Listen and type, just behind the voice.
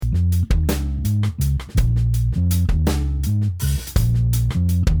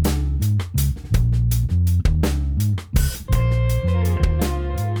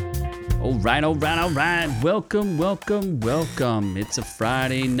right. Welcome. It's a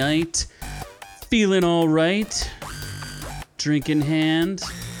Friday night. Feeling all right. Drink in hand.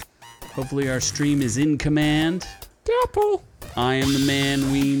 Hopefully our stream is in command. Dapple. I am the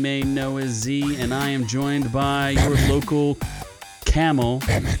man we may know as Z, and I am joined by your local camel.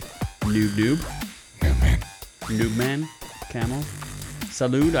 Noob. Noob man. Camel.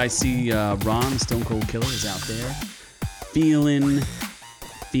 Salute. I see Ron, Stone Cold Killer, is out there. Feeling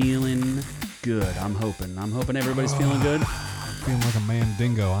good. I'm hoping everybody's feeling good. I'm feeling like a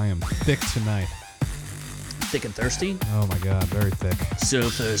mandingo. I am thick tonight. Thick and thirsty? Oh my god, very thick. So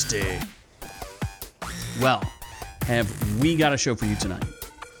thirsty. Well, have we got a show for you tonight?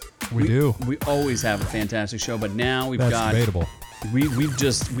 We do. We always have a fantastic show, but now we've That's got... debatable.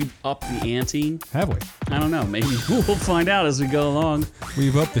 We've upped the ante. Have we? I don't know. Maybe we'll find out as we go along.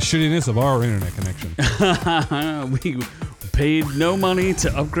 We've upped the shittiness of our internet connection. We paid no money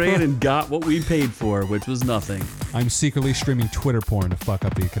to upgrade and got what we paid for, which was nothing. I'm secretly streaming Twitter porn to fuck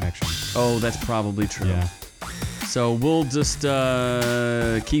up the connection. Oh, that's probably true. Yeah. So we'll just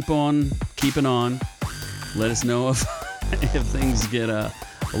keep on keeping on. Let us know if things get a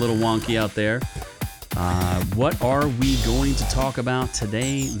little wonky out there. What are we going to talk about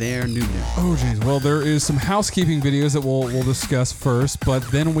today there, Noob? Oh, jeez. Well, there is some housekeeping videos that we'll discuss first, but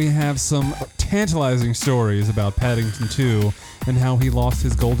then we have some tantalizing stories about Paddington 2 and how he lost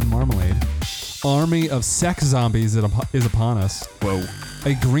his golden marmalade. Army of sex zombies is upon us. Whoa.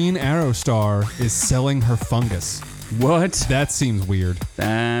 A Green Arrow star is selling her fungus. What? That seems weird.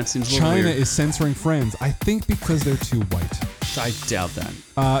 That seems a little China weird. is censoring Friends. I think because they're too white. I doubt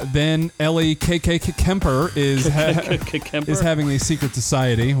that. Then Ellie K.K. Kemper is Kemper? is having a secret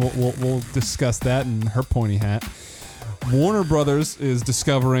society. We'll discuss that in her pointy hat. Warner Brothers is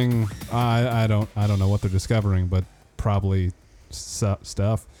discovering. I don't know what they're discovering, but probably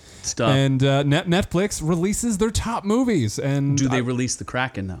stuff. And Netflix releases their top movies. And do they release the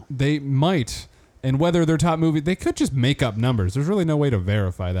Kraken though? They might. And whether their top movie, they could just make up numbers. There's really no way to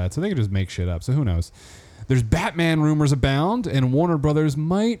verify that, so they could just make shit up. So who knows? There's Batman rumors abound, and Warner Brothers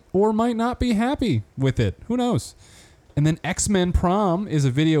might or might not be happy with it. Who knows? And then X-Men Prom is a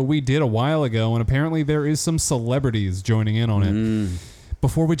video we did a while ago, and apparently there is some celebrities joining in on it.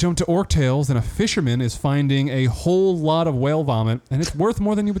 Before we jump to Orc Tales, and a fisherman is finding a whole lot of whale vomit, and it's worth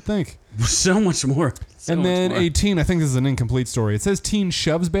more than you would think. So much more. And then a teen, I think this is an incomplete story. It says teen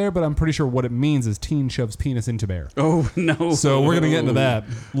shoves bear, but I'm pretty sure what it means is teen shoves penis into bear. Oh, no. So we're going to get into that,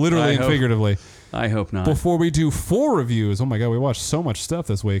 literally and figuratively. I hope not. Before we do 4 reviews, oh my god, we watched so much stuff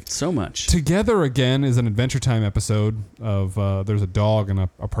this week. So much. Together Again is an Adventure Time episode of, there's a dog and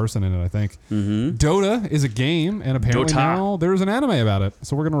a person in it, I think. Mm-hmm. Dota is a game, and apparently now there's an anime about it.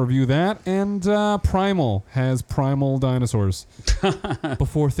 So we're going to review that. And Primal has primal dinosaurs.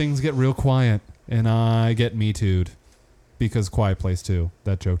 Before things get real quiet and I get Me Too'd. Because Quiet Place 2.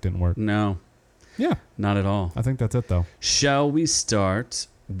 That joke didn't work. No. Yeah. Not at all. I think that's it, though. Shall we start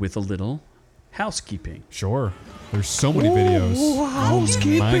with a little housekeeping? Sure. There's so many videos. Oh,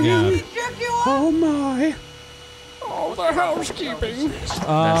 housekeeping. Oh, my God. Oh, my. Oh, the housekeeping.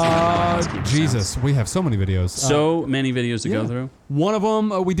 Housekeeping Jesus, we have so many videos. So many videos to go through. One of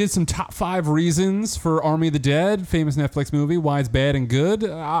them, we did some top 5 reasons for Army of the Dead, famous Netflix movie, why it's bad and good.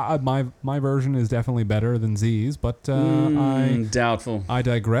 My version is definitely better than Z's, but doubtful. I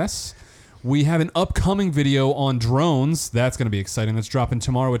digress. We have an upcoming video on drones. That's going to be exciting. That's dropping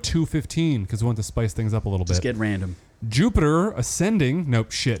tomorrow at 2:15 because we want to spice things up a little bit. Just get random. Jupiter Ascending.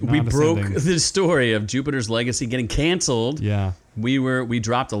 Nope, shit. We broke Ascending. the story of Jupiter's Legacy getting canceled. Yeah. We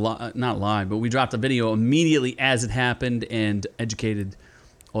dropped not live, but we dropped a video immediately as it happened and educated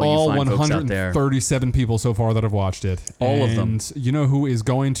all you fine folks out there. 137 people so far that have watched it. All of them. And you know who is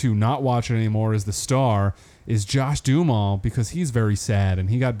going to not watch it anymore is the star, is Josh Duhamel, because he's very sad and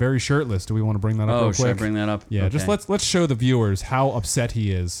he got very shirtless. Do we want to bring that up real quick? Should I bring that up? Yeah, okay. just let's show the viewers how upset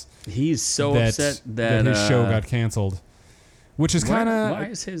he is. He's so upset that his show got canceled. Which is kind of... Why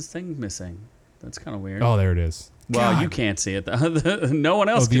is his thing missing? That's kind of weird. Oh, there it is. Well, God. You can't see it. No one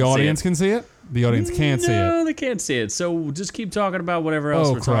else can see it. The audience can see it? The audience can't see it. No, they can't see it. So just keep talking about whatever else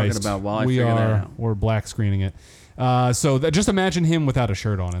we're talking about while I figure that out. We're black screening it. Just imagine him without a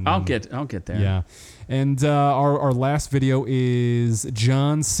shirt on. And I'll get there. Yeah. And our last video is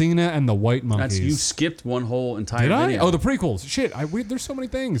John Cena and the White Monkeys. You skipped one whole entire video. Did I? Oh, the prequels. Shit, there's so many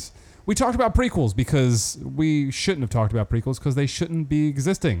things. We talked about prequels because we shouldn't have talked about prequels because they shouldn't be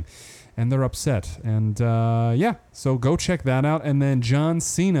existing. And they're upset. And so go check that out. And then John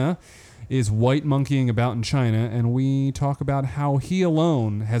Cena is white monkeying about in China, and we talk about how he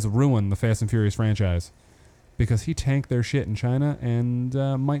alone has ruined the Fast and Furious franchise. because he tanked their shit in China and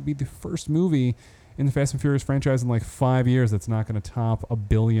might be the first movie in the Fast and Furious franchise in like 5 years that's not going to top $1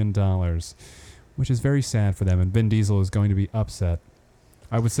 billion, which is very sad for them. And Vin Diesel is going to be upset.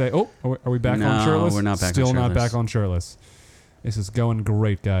 I would say, are we back on shirtless? We're not back Still on shirtless. not back on shirtless. This is going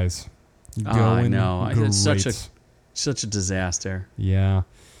great, guys. I know. Great. It's such a disaster. Yeah.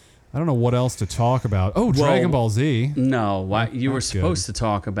 I don't know what else to talk about. Oh, Dragon Ball Z. No, why you were That's supposed to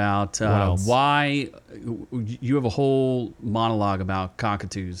talk about else? why you have a whole monologue about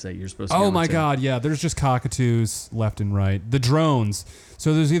cockatoos that you're supposed to go Oh my into. God, yeah. There's just cockatoos left and right. The drones.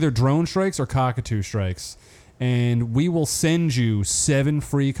 So there's either drone strikes or cockatoo strikes. And we will send you 7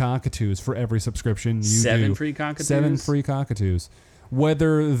 free cockatoos for every subscription you do. 7 free cockatoos? 7 free cockatoos.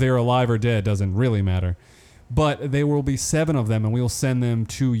 Whether they're alive or dead doesn't really matter. But there will be 7 of them, and we will send them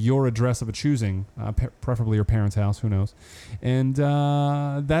to your address of a choosing, preferably your parents' house. Who knows? And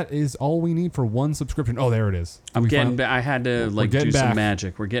that is all we need for one subscription. Oh, there it is. I had to do some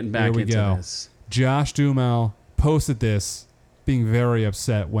magic. We're getting back into this. Josh Duhamel posted this, being very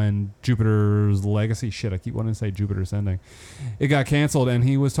upset when Jupiter's Legacy. Shit, I keep wanting to say Jupiter Ascending. It got canceled, and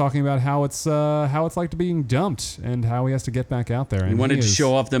he was talking about how it's like to being dumped and how he has to get back out there. And he wanted to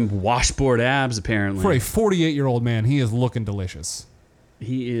show off them washboard abs, apparently. For a 48-year-old man, he is looking delicious.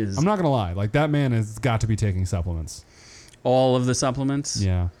 He is. I'm not gonna lie, like that man has got to be taking supplements. All of the supplements.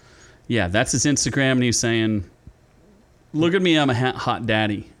 Yeah. Yeah, that's his Instagram, and he's saying, "Look at me, I'm a hot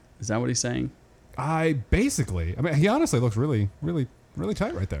daddy." Is that what he's saying? I mean, he honestly looks really, really, really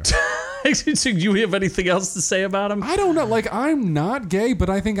tight right there. Do you have anything else to say about him? I don't know. Like, I'm not gay, but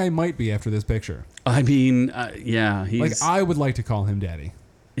I think I might be after this picture. I mean, yeah, he's Like, I would like to call him daddy.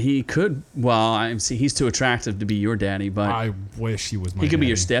 he could. Well, he's too attractive to be your daddy, but I wish he was my he could be daddy.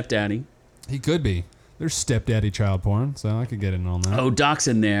 your stepdaddy. He could be. There's stepdaddy child porn, so I could get in on that. Oh, Doc's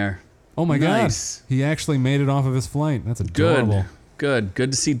in there. Oh my nice. God. He actually made it off of his flight. That's adorable. Good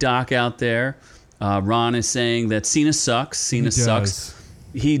to see Doc out there. Ron is saying that Cena sucks. Cena sucks.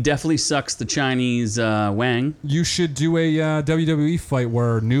 He definitely sucks the Chinese Wang. You should do a WWE fight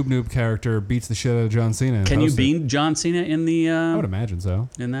where Noob character beats the shit out of John Cena. And Can you host it. beat John Cena in the? I would imagine so.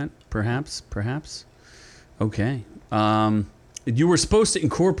 In that, perhaps. Okay. You were supposed to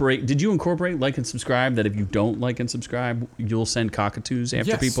incorporate. Did you incorporate like and subscribe? That if you don't like and subscribe, you'll send cockatoos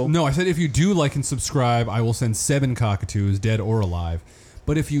after people. No, I said if you do like and subscribe, I will send 7 cockatoos, dead or alive.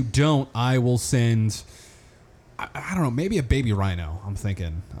 But if you don't, I will send. I don't know, maybe a baby rhino, I'm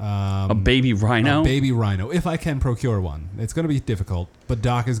thinking. A baby rhino? A baby rhino, if I can procure one. It's going to be difficult, but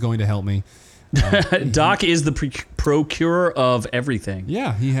Doc is going to help me. Doc is the procurer of everything.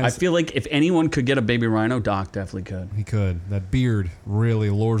 Yeah, he has. I feel like if anyone could get a baby rhino, Doc definitely could. He could. That beard really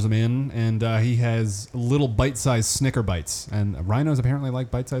lures him in, and he has little bite-sized Snicker bites, and rhinos apparently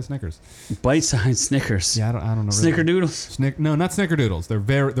like bite-sized Snickers. Bite-sized Snickers. Yeah, I don't know. Snickerdoodles. No, not Snickerdoodles.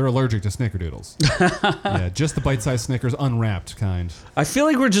 They're allergic to Snickerdoodles. Yeah, just the bite-sized Snickers, unwrapped kind. I feel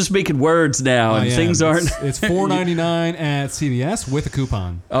like we're just making words now, and things aren't. It's $4.99 at CVS with a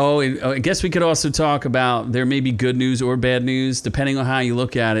coupon. Oh, I guess we could also talk about there may be good news or bad news depending on how you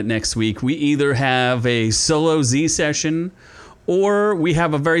look at it next week. We either have a solo Z session or we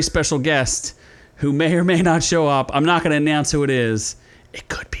have a very special guest who may or may not show up. I'm not going to announce who it is. It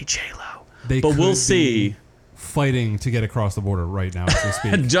could be J-Lo. But we'll see. Fighting to get across the border right now as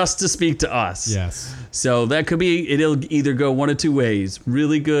we speak. Just to speak to us. Yes. So that could be, it'll either go one of two ways.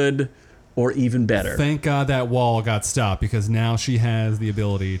 Really good or even better. Thank God that wall got stopped because now she has the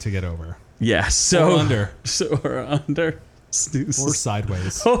ability to get over. Yes. So, or under. Or under. Or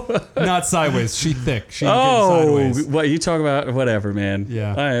sideways. Not sideways. She thick. She sideways. What you talk about? Whatever, man.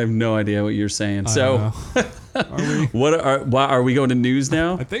 Yeah. I have no idea what you're saying. So, are we? Are we going to news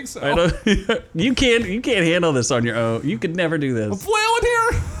now? I think so. You can't handle this on your own. You could never do this. I'm flailing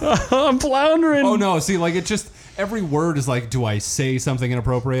here. I'm floundering. Oh no! See, like it just every word is like, do I say something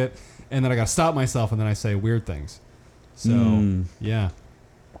inappropriate? And then I got to stop myself, and then I say weird things. So yeah.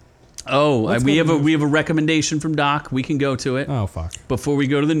 Oh, we have a recommendation from Doc. We can go to it. Oh fuck! Before we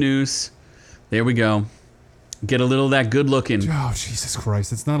go to the news, there we go. Get a little of that good looking. Oh Jesus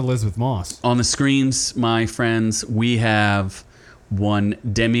Christ! It's not Elizabeth Moss. On the screens, my friends, we have one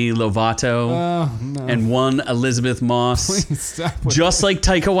Demi Lovato and one Elizabeth Moss. Please stop. Just like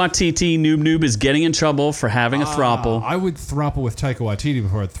Taika Waititi, Noob is getting in trouble for having a throuple. I would throuple with Taika Waititi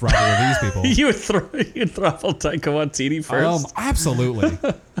before I'd throuple with these people. You'd throuple Taika Waititi first? Absolutely.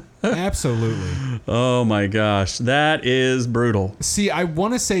 Absolutely. Oh my gosh, that is brutal. See, I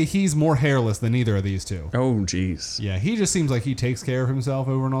want to say he's more hairless than either of these two. Oh jeez. Yeah, he just seems like he takes care of himself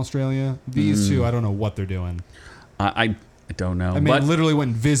over in Australia. These two, I don't know what they're doing. I don't know. I mean, literally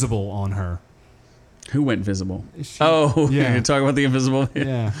went visible on her. Who went visible? She- You're talking about the Invisible?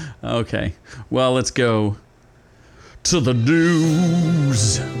 Yeah. Okay. Well, let's go to the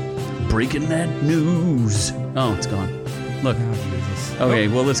news. Breaking that news. Oh, it's gone. Look. Oh, Jesus. Okay,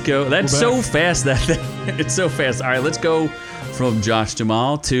 well, let's go. That's We're so back. fast that it's so fast. All right, let's go from Josh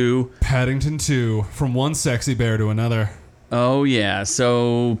Jamal to, Paddington 2, from one sexy bear to another. oh, yeah.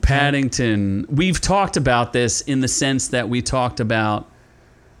 So, Paddington. We've talked about this in the sense that we talked about,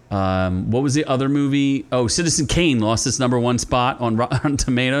 what was the other movie? Oh, Citizen Kane lost its #1 spot on Rotten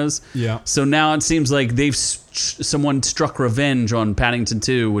Tomatoes. Yeah. So now it seems like someone struck revenge on Paddington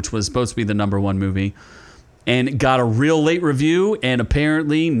 2, which was supposed to be the #1 movie, and it got a real late review and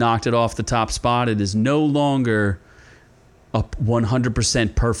apparently knocked it off the top spot. It is no longer a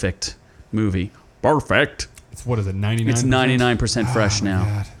 100% perfect movie. Perfect. It's, what is it, 99%? It's 99% fresh Oh, my now.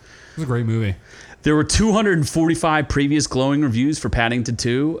 God. It was a great movie. There were 245 previous glowing reviews for Paddington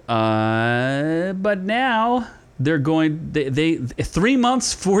 2, but now they're going. They 3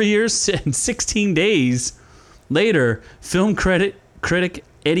 months, 4 years, and 16 days later, film critic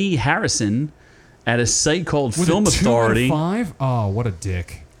Eddie Harrison at a site called Was Film it 2 Authority. out of 5? Oh, what a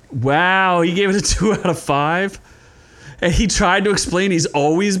dick. Wow, he gave it a 2 out of 5. And he tried to explain he's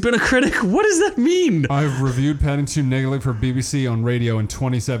always been a critic. What does that mean? I've reviewed Paddington 2 negatively for BBC on radio in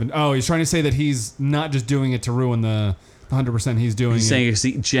 27. Oh, he's trying to say that he's not just doing it to ruin the 100% he's doing He's it.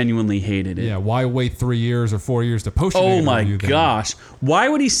 saying he genuinely hated it. Yeah, why wait 3 years or 4 years to post a Oh negative my review then? gosh. Why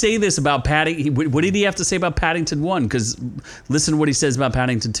would he say this about Paddington? What did he have to say about Paddington 1? Because listen to what he says about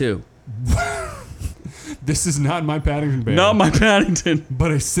Paddington 2. This is not my Paddington bear. Not my Paddington. But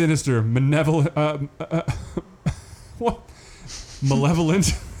a sinister,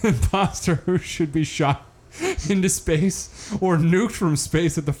 malevolent imposter who should be shot into space or nuked from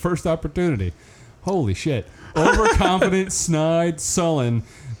space at the first opportunity. Holy shit. Overconfident, snide, sullen,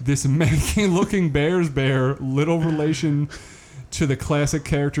 this manky-looking bear's bear, little relation to the classic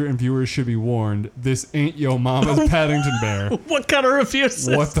character, and viewers should be warned. This ain't yo mama's Paddington bear. What kind of review is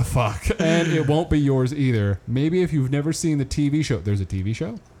this? What the fuck? And it won't be yours either. Maybe if you've never seen the TV show. There's a TV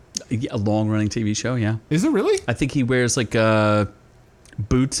show? A long-running TV show, yeah. Is it really? I think he wears like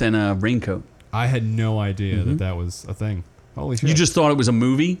boots and a raincoat. I had no idea that was a thing. Holy shit. You just thought it was a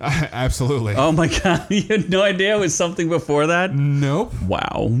movie? Absolutely. Oh my god, you had no idea it was something before that? Nope.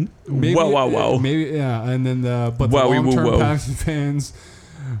 Wow. Maybe, Wow. Maybe, yeah. And then but the Wowie, long-term woo, whoa. Paddington fans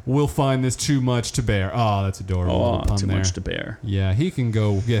will find this too much to bear. Oh, that's adorable. Oh, Little pun too there. much to bear. Yeah, he can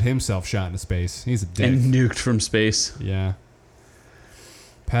go get himself shot into space. He's a dick. And nuked from space. Yeah.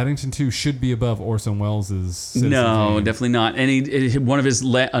 Paddington 2 should be above Orson Welles' Citizen No, Kane. definitely not. And one of his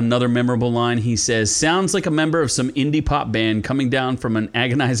another memorable line, he says, "Sounds like a member of some indie pop band coming down from an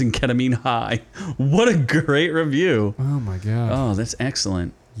agonizing ketamine high." What a great review. Oh my god. Oh, that's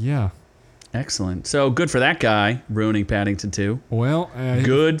excellent. Yeah. Excellent. So good for that guy ruining Paddington 2. Well,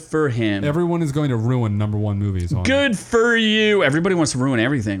 Good for him. everyone is going to ruin #1 movies. On Good for you. Everybody wants to ruin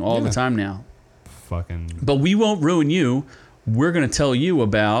everything all the Yeah. time now. fucking But we won't ruin you. We're going to tell you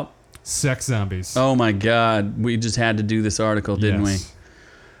about... sex zombies. Oh my God. We just had to do this article, didn't Yes.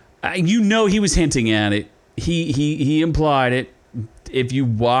 we? You know he was hinting at it. He implied it. If you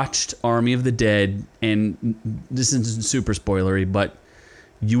watched Army of the Dead, and this isn't super spoilery, but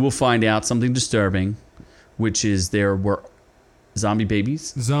you will find out something disturbing, which is there were zombie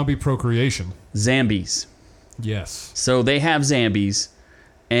babies, Zombie procreation. Zambies. Yes. So they have Zambies.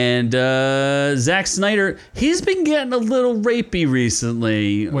 And Zack Snyder, he's been getting a little rapey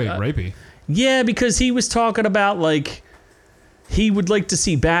recently. Wait, rapey? Yeah, because he was talking about, like, he would like to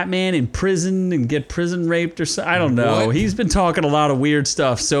see Batman in prison and get prison raped or something. I don't know. What? He's been talking a lot of weird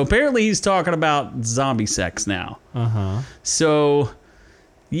stuff. So apparently he's talking about zombie sex now. Uh-huh. So,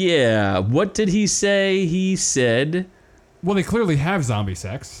 yeah. What did he say? He said... Well, they clearly have zombie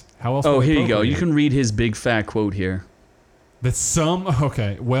sex. How else? Oh, would they here you go. procreate? You can read his big fat quote here. That some...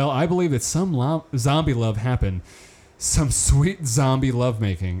 Okay, well, I believe that some zombie love happened. Some sweet zombie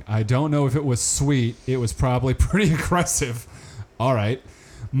lovemaking. I don't know if it was sweet. It was probably pretty aggressive. All right.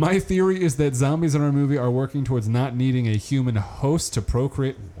 My theory is that zombies in our movie are working towards not needing a human host to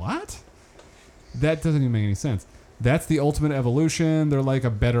procreate. What? That doesn't even make any sense. That's the ultimate evolution. They're like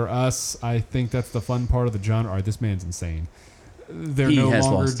a better us. I think that's the fun part of the genre. All right, this man's insane. They're He no has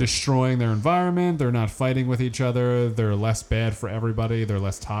longer lost it. destroying their environment. They're not fighting with each other. They're less bad for everybody. They're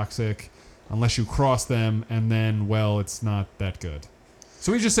less toxic. Unless you cross them, and then, well, it's not that good.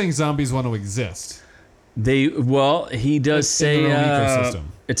 So he's just saying zombies want to exist. He does say in their own ecosystem.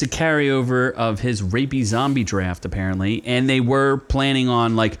 it's a carryover of his rapey zombie draft, apparently. And they were planning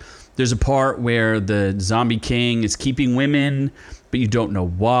on, like, there's a part where the zombie king is keeping women, but you don't know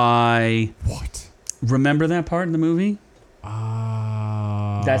why. What? Remember that part in the movie?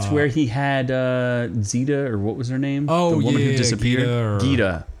 That's where he had Zeta, or what was her name? Oh, the woman yeah, who disappeared. Gita.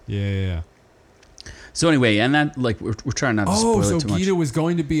 Gita. Yeah. So anyway, and that like we're trying not to spoil Oh, so it too much. Gita was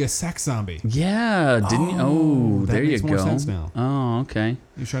going to be a sex zombie. Yeah, didn't you? Oh, that there you makes go. more sense now. Oh, okay.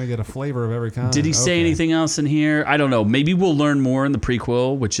 You're trying to get a flavor of every kind. Did he say Okay. anything else in here? I don't know. Maybe we'll learn more in the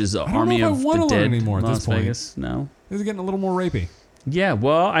prequel, which is Army know if I of wanna the learn Dead, anymore at Las this point. Vegas. No. This is getting a little more rapey. Yeah,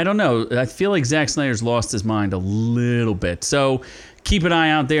 well, I don't know. I feel like Zack Snyder's lost his mind a little bit. So keep an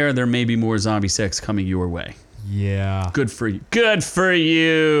eye out there. There may be more zombie sex coming your way. Yeah. Good for you. Good for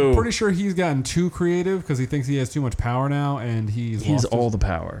you. Pretty sure he's gotten too creative because he thinks he has too much power now, and He has lost all the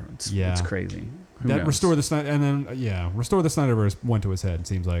power. It's Yeah. crazy. Who that knows? Restore the Snyder, and then Restore the Snyderverse went to his head. It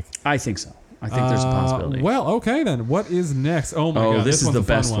seems like. I think so. I think there's a possibility. Well, okay then. What is next? Oh my god, this is one's the a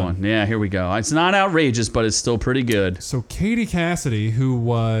fun best one. Yeah, here we go. It's not outrageous, but it's still pretty good. So Katie Cassidy, who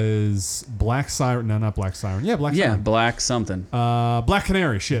was Black Siren, no, not Black Siren. Yeah, Black Yeah, Siren. black something. Black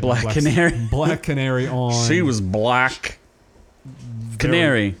Canary. Shit. Black Canary. Black Canary on. She was black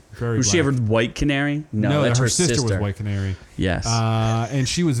canary. very Was she black. ever white canary? No, that's her sister was sister. White Canary. Yes. And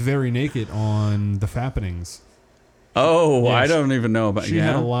she was very naked on the Fappenings. oh, yeah, I she- don't even know about. She yeah.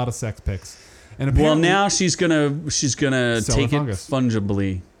 had a lot of sex pics. And Well, apparently, now she's gonna Sell take the it fungus.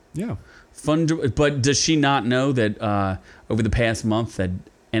 fungibly. yeah. But does she not know that over the past month that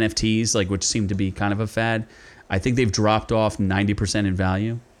NFTs, like which seem to be kind of a fad, I think they've dropped off 90% in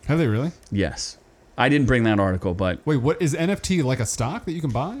value. Have they really? Yes, I didn't bring that article, but Wait, what is NFT like a stock that you can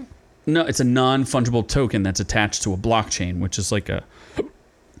buy? no, it's a non-fungible token that's attached to a blockchain, which is like a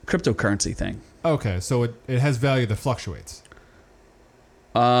cryptocurrency thing. Okay, so it has value that fluctuates.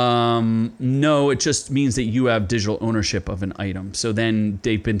 No, it just means that you have digital ownership of an item. So then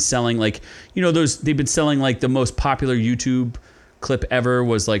they've been selling they've been selling like the most popular YouTube clip ever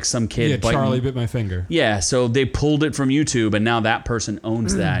was like some kid Yeah, biting. Charlie bit my finger. Yeah, so they pulled it from YouTube and now that person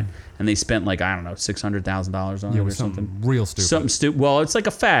owns that and they spent like, I don't know, $600,000 on it Yeah, or with something. something real stupid. Something stupid. Well, it's like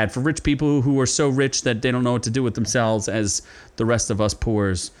a fad for rich people who are so rich that they don't know what to do with themselves as the rest of us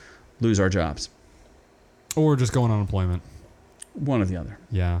poors lose our jobs. Or just going on unemployment. One or the other.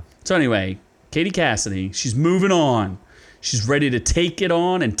 Yeah. So anyway, Katie Cassidy, she's moving on. She's ready to take it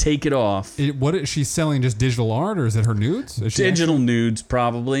on and take it off. What is she selling? Just digital art, or is it her nudes? Is she Digital nudes,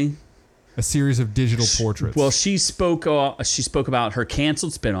 probably. actually- a series of digital portraits. Well, she spoke about her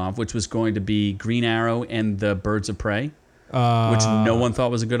canceled spinoff, which was going to be Green Arrow and the Birds of Prey, which no one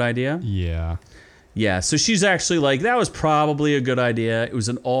thought was a good idea. Yeah. Yeah, so she's actually like, that was probably a good idea. It was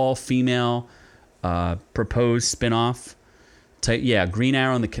an all-female proposed spinoff. Yeah, Green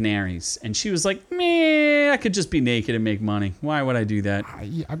Arrow and the Canaries. And she was like, meh, I could just be naked and make money. Why would I do that?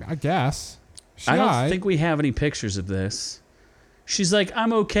 I guess. I don't think we have any pictures of this. She's like,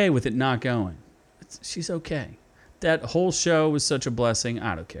 I'm okay with it not going. She's okay. That whole show was such a blessing.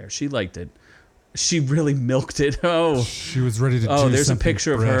 I don't care. She liked it. She really milked it. Oh, She was ready to do there's a something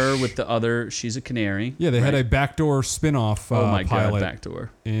picture of her fresh. with the other. She's a canary. Yeah, they had a right? backdoor spin-off Oh my god, pilot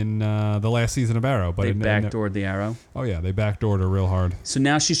backdoor. in the last season of Arrow. But They it- backdoored the Arrow. Oh, yeah, they backdoored her real hard. So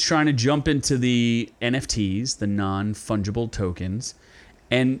now she's trying to jump into the NFTs, the non-fungible tokens.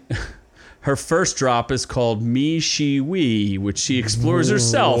 And her first drop is called Me, She, We, which she explores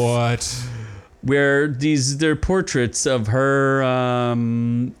herself. What? Where they're portraits of her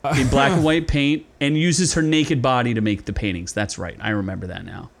in black and white paint and uses her naked body to make the paintings. That's right. I remember that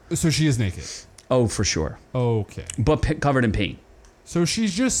now. So she is naked. Oh, for sure. Okay. But covered in paint. So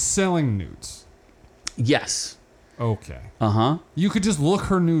she's just selling nudes. Yes. Okay. Uh-huh. You could just look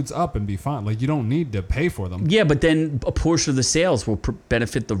her nudes up and be fine. Like, you don't need to pay for them. Yeah, but then a portion of the sales will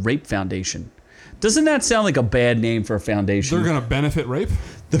benefit the Rape Foundation. Doesn't that sound like a bad name for a foundation? They're going to benefit rape?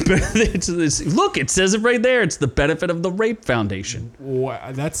 Look, it says it right there. It's the benefit of the Rape Foundation.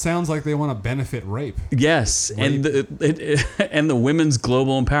 That sounds like they want to benefit rape. Yes, and and the Women's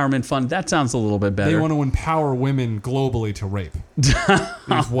Global Empowerment Fund. That sounds a little bit better. They want to empower women globally to rape.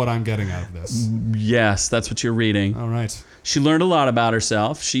 Is what I'm getting out of this. Yes, that's what you're reading. All right. She learned a lot about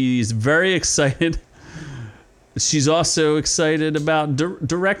herself. She's very excited. She's also excited about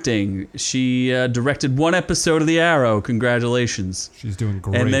directing. She directed one episode of The Arrow. Congratulations. She's doing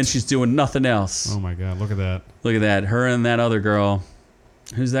great. And then she's doing nothing else. Oh my God! Look at that. Look at that. Her and that other girl.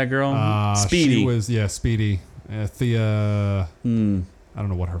 Who's that girl? Speedy. She was Speedy. Thea. I don't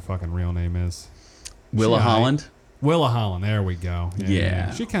know what her fucking real name is. Willa She- Holland. Willa Holland. There we go.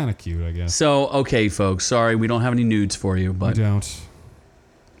 Yeah. She kind of cute, I guess. So, okay, folks. Sorry, we don't have any nudes for you, I but don't.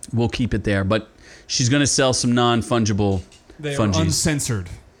 we'll keep it there. But she's going to sell some non-fungible They are fungies. uncensored.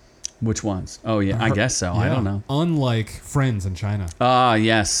 Which ones? Oh, yeah. I guess so. I Yeah. don't know. Unlike Friends in China. Ah,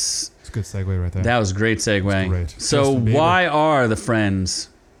 yes. a good segue right there. That was a great segue. Great. So Justin Bieber. why are the Friends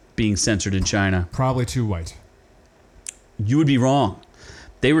being censored in China? Probably too white. You would be wrong.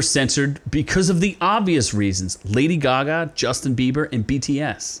 They were censored because of the obvious reasons. Lady Gaga, Justin Bieber, and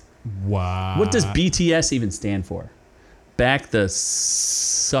BTS. Wow. What does BTS even stand for? Back the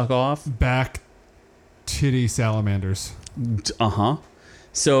suck off? Back titty salamanders. Uh-huh.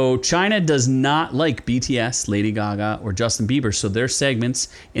 So China does not like BTS, Lady Gaga, or Justin Bieber, so their segments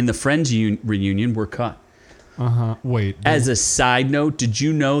in the Friends reunion were cut. Wait. As a side note, did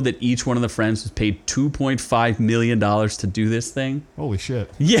you know that each one of the Friends was paid $2.5 million to do this thing? Holy shit.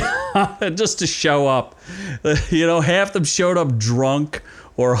 Yeah, just to show up. Half them showed up drunk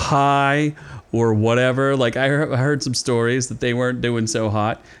or high or whatever. Like, I heard some stories that they weren't doing so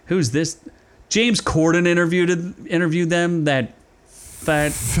hot. Who's this? James Corden interviewed them, that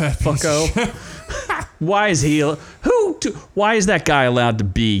fat fucko. Why is he? Why is that guy allowed to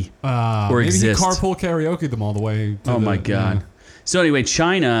be or maybe exist? he carpool karaoke them all the way. To My God. Yeah. So anyway,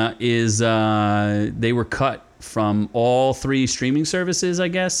 China is they were cut from all 3 streaming services, I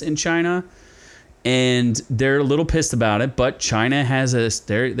guess, in China, and they're a little pissed about it. But China has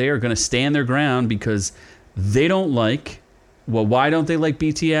they are going to stand their ground because they don't like. Well, why don't they like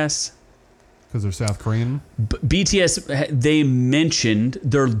BTS? Because they're South Korean. BTS, they mentioned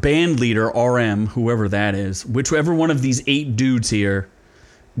their band leader, RM, whoever that is, whichever one of these 8 dudes here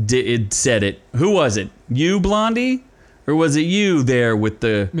said it. Who was it? You, Blondie? Or was it you there with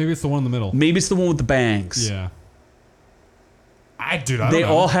the... Maybe it's the one in the middle. Maybe it's the one with the bangs. Yeah. I don't know. They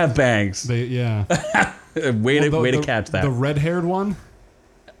all have bangs. Yeah. way to catch that. The red-haired one?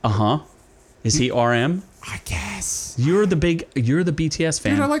 Uh-huh. Is he RM? I guess. You're the BTS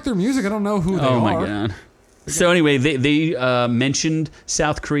fan. Dude, I like their music. I don't know who they are. Oh my God. So anyway, they mentioned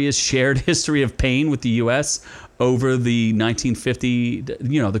South Korea's shared history of pain with the U.S. over the 1950,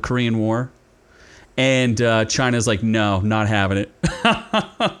 the Korean War. And China's like, no, not having it.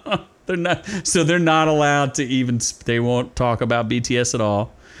 They're not allowed to even, they won't talk about BTS at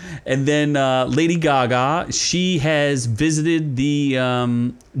all. And then Lady Gaga, she has visited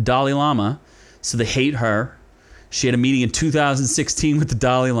the Dalai Lama. So they hate her. She had a meeting in 2016 with the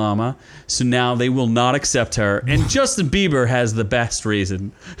Dalai Lama. So now they will not accept her. And Justin Bieber has the best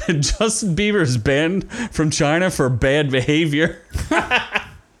reason. Justin Bieber is banned from China for bad behavior.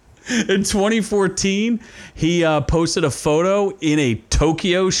 In 2014, he posted a photo in a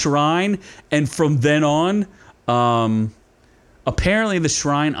Tokyo shrine. And from then on, apparently the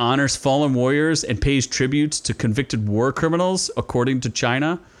shrine honors fallen warriors and pays tributes to convicted war criminals, according to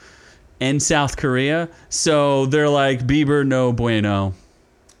China and South Korea. So they're like, Bieber, no bueno.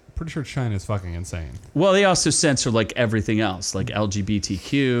 Pretty sure China's fucking insane. Well, they also censor like everything else, like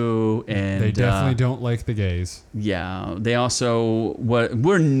LGBTQ, and they definitely don't like the gays. Yeah, they also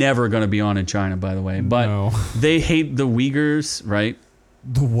we're never going to be on in China, by the way, but No. They hate the Uyghurs, right?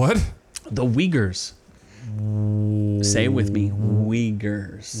 The what? The Uyghurs. Say it with me,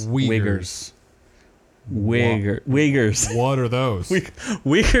 Uyghurs. Uyghurs. Uyghurs. What are those?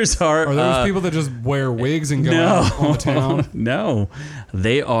 Uyghurs are those people that just wear wigs and go out on the town? No.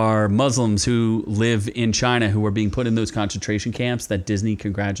 They are Muslims who live in China who are being put in those concentration camps that Disney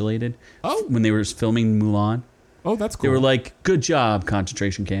congratulated when they were filming Mulan. Oh, that's cool. They were like, good job,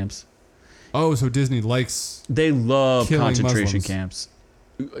 concentration camps. Oh, so Disney likes... They love killing concentration Muslims. camps.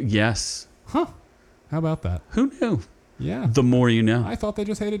 Yes. Huh. How about that? Who knew? Yeah. The more you know. I thought they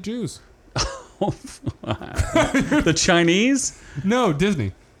just hated Jews. The Chinese? No,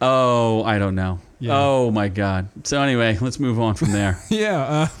 Disney. Oh, I don't know. Yeah. Oh, my God. So anyway, let's move on from there.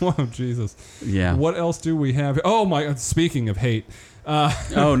 Yeah. Oh, Jesus. Yeah. What else do we have? Oh, my... Speaking of hate...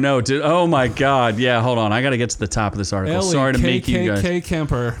 Oh, no. Oh, my God. Yeah, hold on. I got to get to the top of this article. Ellie Sorry to make you guys... K.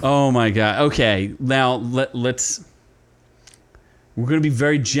 Kemper. Oh, my God. Okay. Now, let's... We're going to be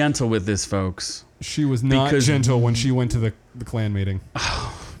very gentle with this, folks. She was not gentle when she went to the clan meeting.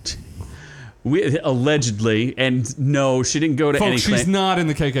 Allegedly, and no, she didn't go to any Folks, clan. she's not in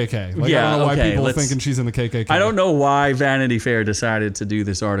the KKK. Like, Yeah, I don't know why okay, people are thinking she's in the KKK. I don't know why Vanity Fair decided to do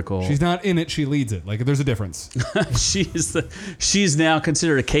this article. She's not in it, she leads it. Like, there's a difference. She's now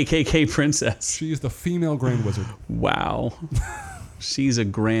considered a KKK princess. She is the female Grand Wizard. Wow. She's a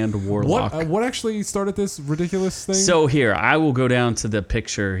grand warlock. What actually started this ridiculous thing? So here, I will go down to the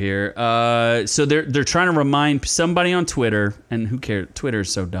picture here. So they're trying to remind somebody on Twitter, and who cares? Twitter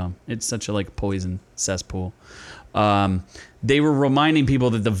is so dumb. It's such a poison cesspool. They were reminding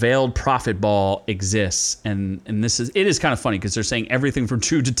people that the Veiled Prophet Ball exists, and it is kind of funny because they're saying everything from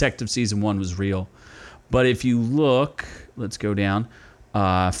True Detective season 1 was real. But if you look, let's go down.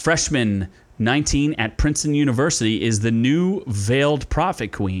 Freshman 19 at Princeton University, is the new veiled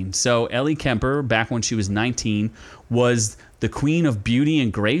prophet queen. So Ellie Kemper, back when she was 19, was the queen of beauty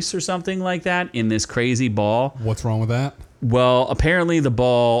and grace or something like that in this crazy ball. What's wrong with that? Well, apparently the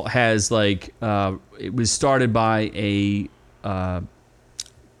ball has like it was started by a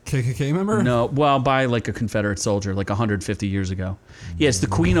KKK member? no, well, by like a Confederate soldier like 150 years ago. Yeah, it's the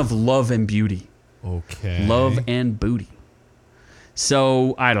queen of love and beauty. Okay. Love and booty.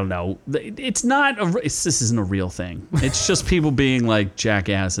 So I don't know. It's not this isn't a real thing. It's just people being like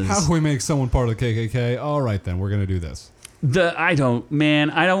jackasses. How can we make someone part of the KKK? All right, then we're gonna do this. I don't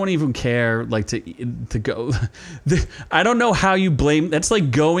even care like to go. I don't know how you blame. That's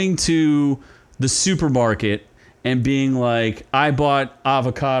like going to the supermarket and being like, I bought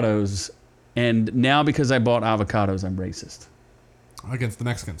avocados, and now because I bought avocados, I'm racist. Against the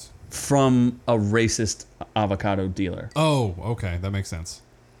Mexicans. From a racist avocado dealer. Oh, okay, that makes sense.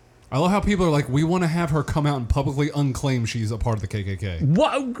 I love how people are like, we want to have her come out and publicly unclaim she's a part of the KKK.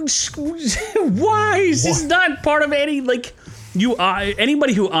 What? Why? She's not part of any, like,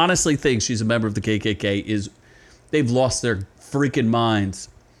 anybody who honestly thinks she's a member of the KKK they've lost their freaking minds.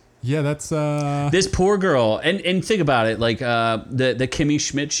 Yeah, that's this poor girl, and think about it, like the Kimmy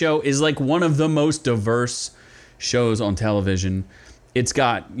Schmidt show is like one of the most diverse shows on television. It's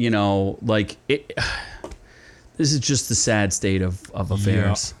got, like it. This is just the sad state of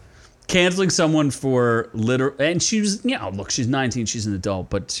affairs. Yeah. Canceling someone for and she was, look, she's 19, she's an adult,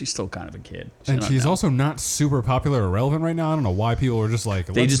 but she's still kind of a kid. And she's also not super popular or relevant right now. I don't know why people are just like,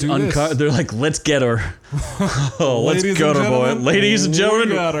 they just uncut. They're like, let's get her. Let's get her, boy. Ladies and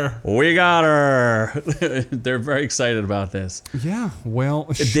gentlemen, we got her. They're very excited about this. Yeah, well,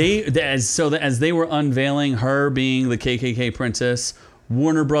 as they were unveiling her being the KKK princess,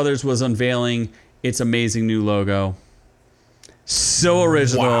 Warner Brothers was unveiling its amazing new logo. So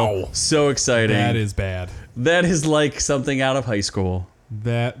original. Wow. So exciting. That is bad. That is like something out of high school.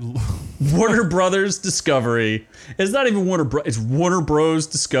 That Warner Brothers Discovery. It's not even it's Warner Bros.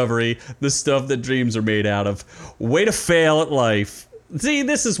 Discovery, the stuff that dreams are made out of. Way to fail at life. See,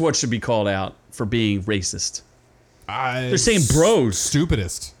 this is what should be called out for being racist. They're saying bros.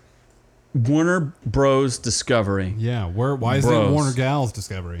 Stupidest. Warner Bros. Discovery. Yeah, why is it Warner Gals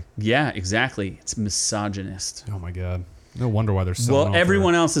Discovery? Yeah, exactly. It's misogynist. Oh my God. No wonder why they're so. Well,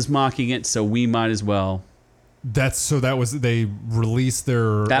 everyone else is mocking it, so we might as well. They released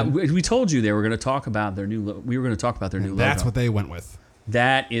their. We told you they were going to talk about their new. We were going to talk about their new logo. That's what they went with.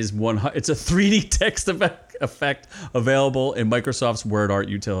 That is it's a 3D text effect available in Microsoft's Word Art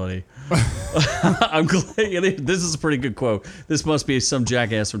utility. I'm glad. This is a pretty good quote. This must be some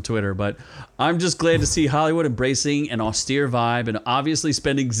jackass from Twitter, but I'm just glad to see Hollywood embracing an austere vibe and obviously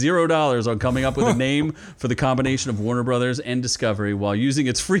spending $0 on coming up with a name for the combination of Warner Brothers and Discovery while using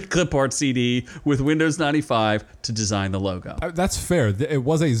its free clip art CD with Windows 95 to design the logo. That's fair. It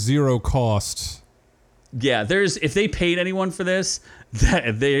was a zero cost. Yeah, if they paid anyone for this,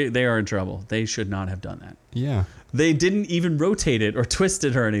 they are in trouble. They should not have done that. Yeah. They didn't even rotate it or twist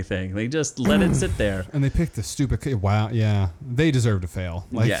it or anything. They just let it sit there. And they picked the stupid. Wow, yeah, they deserve to fail.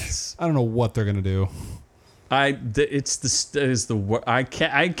 Yes. I don't know what they're gonna do. I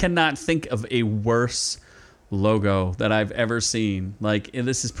cannot think of a worse logo that I've ever seen. Like,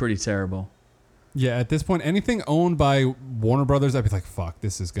 this is pretty terrible. Yeah, at this point, anything owned by Warner Brothers, I'd be like, fuck,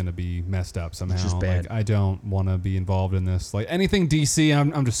 this is going to be messed up somehow. It's just bad. Like, I don't want to be involved in this. Like, anything DC,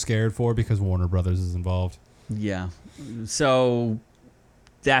 I'm just scared for because Warner Brothers is involved. Yeah. So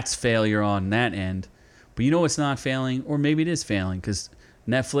that's failure on that end. But you know what's not failing? Or maybe it is failing because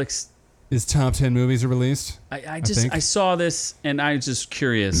Netflix... Is top 10 movies are released? I saw this and I was just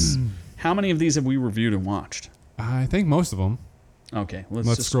curious. How many of these have we reviewed and watched? I think most of them. Okay,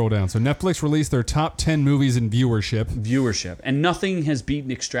 let's scroll down. So Netflix released their top 10 movies in viewership. And nothing has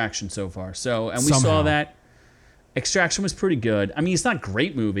beaten Extraction so far. We saw that Extraction was pretty good. I mean, it's not a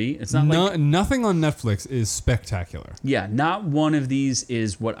great movie. It's not nothing on Netflix is spectacular. Yeah, not one of these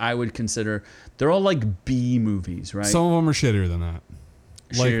is what I would consider. They're all like B movies, right? Some of them are shittier than that.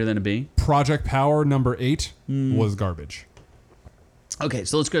 Shittier than a B? Project Power number 8 was garbage. Okay,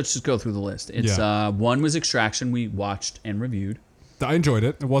 so let's just go through the list. It's one was Extraction we watched and reviewed. I enjoyed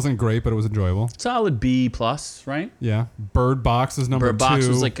it. It wasn't great, but it was enjoyable. Solid B plus, right? Yeah. Bird Box is number 2. Bird Box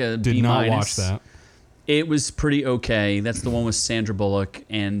was like a B-. Did not watch that. It was pretty okay. That's the one with Sandra Bullock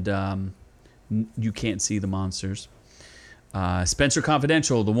and You Can't See the Monsters. Spencer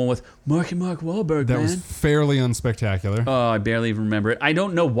Confidential, the one with Mark Wahlberg, That was fairly unspectacular. Oh, I barely even remember it. I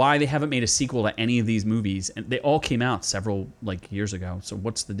don't know why they haven't made a sequel to any of these movies. And they all came out several years ago. So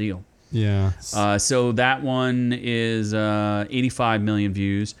what's the deal? Yeah. So that one is 85 million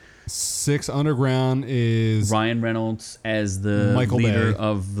views. 6 Underground is Ryan Reynolds as the Michael leader Bay.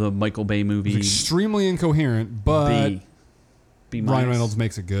 of the Michael Bay movie. extremely incoherent, but B. B Ryan minus. Reynolds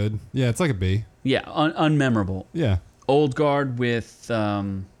makes it good. Yeah, it's like a B. Yeah, unmemorable. Yeah. Old Guard with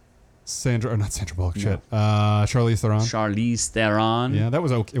Not Sandra Bullock. No. Shit. Charlize Theron. Charlize Theron. Yeah, that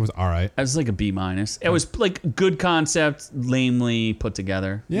was okay. It was all right. It was like a B minus. It was like good concept, lamely put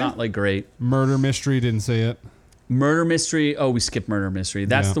together. Yeah. Not like great. Murder Mystery, didn't see it. Murder Mystery. Oh, we skipped Murder Mystery.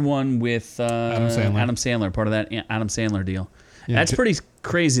 That's Yeah. the one with Adam Sandler. Adam Sandler, part of that Adam Sandler deal. Yeah, That's pretty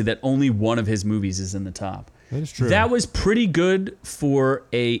crazy that only one of his movies is in the top. That is true. That was pretty good for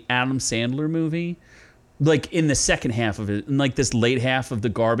a Adam Sandler movie. Like in the second half of it, in like this late half of the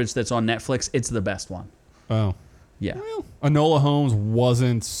garbage that's on Netflix, it's the best one. Oh. Yeah. Well, Enola Holmes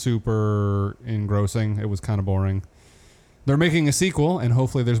wasn't super engrossing. It was kind of boring. They're making a sequel, and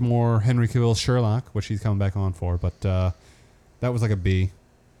hopefully there's more Henry Cavill's Sherlock, which he's coming back on for. But that was like a B.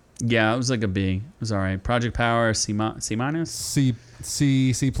 Yeah, it was like a B. It was all right. Project Power, C minus.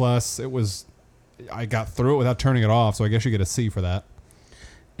 C plus. It was. I got through it without turning it off, so I guess you get a C for that.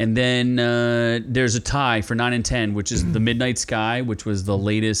 And then there's a tie for 9 and 10, which is The Midnight Sky, which was the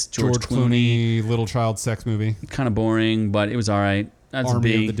latest George Clooney. little child sex movie. Kind of boring, but it was all right. That's a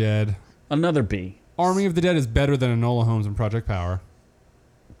Army B. of the Dead. Another B. Army of the Dead is better than Enola Holmes and Project Power.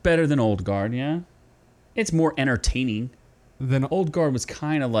 Better than Old Guard, yeah. It's more entertaining. Then Old Guard was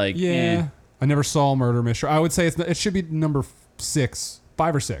kind of like, yeah. eh. I never saw Murder Mystery. I would say it should be number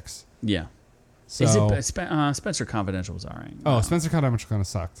 5 or 6. Yeah. So, Is it Spencer Confidential was all right. oh, Spencer Confidential kind of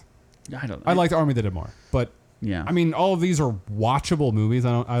sucked. I don't. I liked Army of the Dead more, but Yeah. I mean, all of these are watchable movies.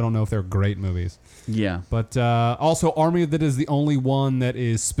 I don't know if they're great movies, Yeah. but also Army of the Dead is the only one that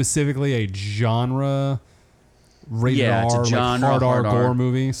is specifically a genre rated Yeah, it's a R, genre, like hard hard R. gore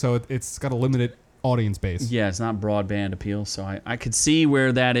movie. So it's got a limited audience base. Yeah, it's not broadband appeal, so I could see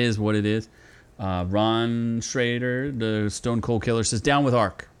where that is what it is. Ron Schrader, the Stone Cold Killer, says down with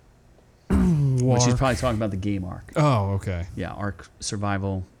Ark, which he's probably talking about the game Ark. Oh, okay, Yeah, Ark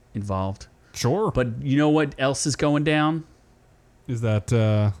survival involved. sure. But you know what else is going down? Is that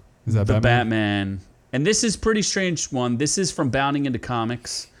The Batman? Batman. And this is pretty strange one. This is from Bounding Into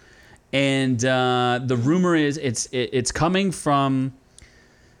Comics. And the rumor is it's coming from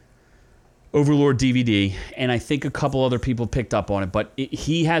Overlord DVD, and I think a couple other people picked up on it. But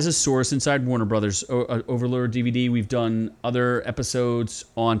he has a source inside Warner Brothers, Overlord DVD. We've done other episodes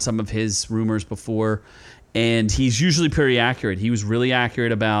on some of his rumors before, and he's usually pretty accurate. He was really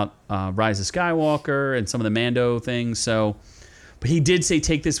accurate about Rise of Skywalker and some of the Mando things. So, but he did say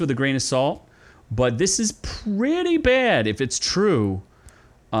take this with a grain of salt. But this is pretty bad if it's true.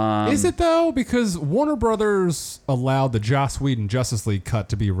 Is it though? Because Warner Brothers allowed the Joss Whedon Justice League cut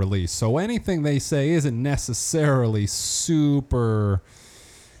to be released, so anything they say isn't necessarily super.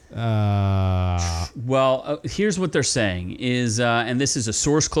 Well, here's what they're saying is, and this is a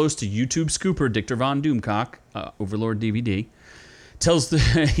source close to YouTube scooper Dictor Von Doomcock, Overlord DVD, tells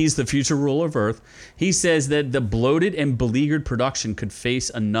he's the future ruler of Earth. He says that the bloated and beleaguered production could face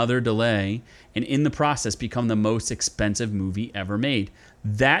another delay and in the process become the most expensive movie ever made.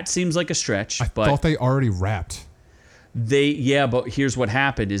 That seems like a stretch, I but thought they already wrapped. but here's what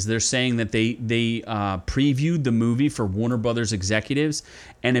happened is they're saying that they previewed the movie for Warner Brothers executives,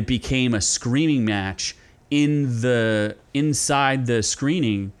 and it became a screaming match inside the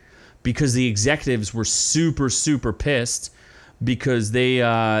screening because the executives were super, super pissed because they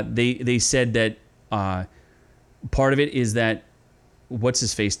said that part of it is that what's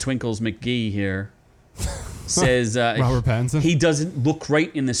his face, Twinkles McGee here, says Robert Pattinson? he doesn't look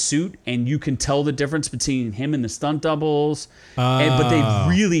right in the suit, and you can tell the difference between him and the stunt doubles. But they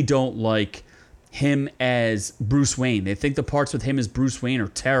really don't like him as Bruce Wayne. They think the parts with him as Bruce Wayne are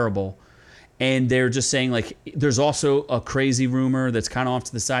terrible. And they're just saying, like, there's also a crazy rumor that's kind of off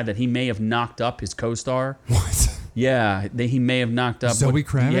to the side that he may have knocked up his co-star. What? Yeah, he may have knocked up Zoe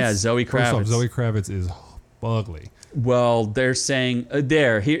Kravitz? Yeah, Zoe First off, Kravitz. Zoe Kravitz is ugly. Well, they're saying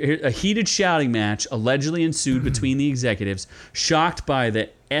here a heated shouting match allegedly ensued between the executives, shocked by the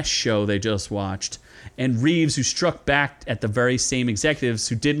S show they just watched, and Reeves, who struck back at the very same executives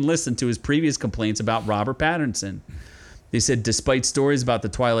who didn't listen to his previous complaints about Robert Pattinson. They said, despite stories about the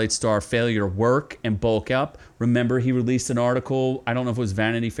Twilight Star failure to work and bulk up, remember he released an article, I don't know if it was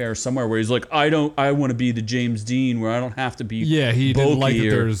Vanity Fair or somewhere, where he's like, I want to be the James Dean where I don't have to be Yeah, he didn't like that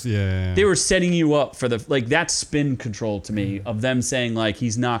there's, They were setting you up for the, like, that's spin control to me, of them saying, like,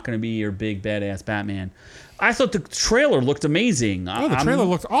 he's not going to be your big badass Batman. I thought the trailer looked amazing. Oh, the trailer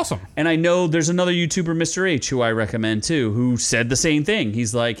looked awesome. And I know there's another YouTuber, Mr. H, who I recommend too, who said the same thing.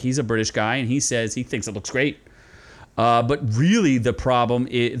 He's like, he's a British guy, and he says he thinks it looks great. But really, the problem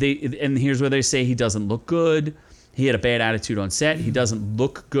is and here's where they say he doesn't look good. He had a bad attitude on set. He doesn't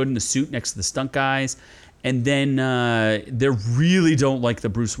look good in the suit next to the stunt guys. And then they really don't like the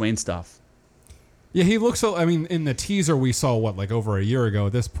Bruce Wayne stuff. Yeah, he looks so. I mean, in the teaser we saw, like over a year ago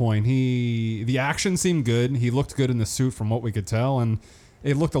at this point, the action seemed good. He looked good in the suit from what we could tell, and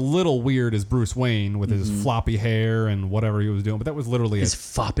it looked a little weird as Bruce Wayne with his floppy hair and whatever he was doing. But that was literally his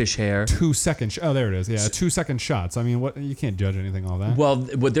foppish hair. 2 second. Oh, there it is. Yeah, 2 second shots. I mean, what, you can't judge anything on that. Well,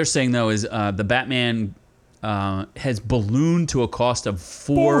 what they're saying though is the Batman has ballooned to a cost of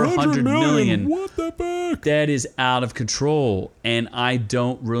 $400 million. What the fuck? That is out of control, and I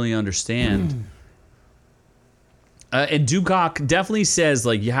don't really understand. And Dukak definitely says,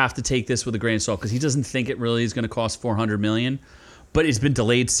 like, you have to take this with a grain of salt, because he doesn't think it really is going to cost $400 million. But it's been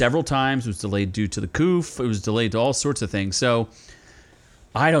delayed several times. It was delayed due to the COOF. It was delayed to all sorts of things. So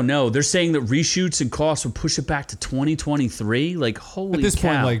I don't know. They're saying that reshoots and costs will push it back to 2023. Like, holy cow. At this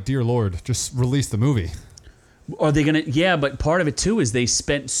point, like, dear Lord, just release the movie. Are they going to? Yeah, but part of it, too, is they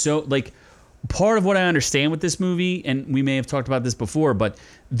spent so, like, part of what I understand with this movie, and we may have talked about this before, but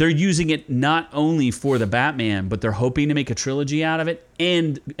they're using it not only for the Batman, but they're hoping to make a trilogy out of it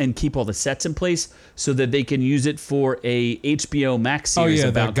and keep all the sets in place so that they can use it for a HBO Max series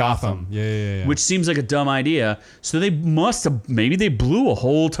about Gotham. Yeah. Which seems like a dumb idea. So they must have, maybe they blew a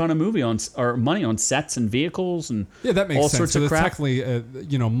whole ton of money on sets and vehicles and that makes all sense. sorts so of crap. Technically,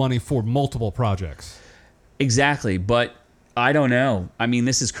 money for multiple projects. Exactly, but I don't know. I mean,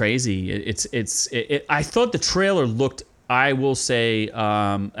 this is crazy. I thought the trailer looked, I will say,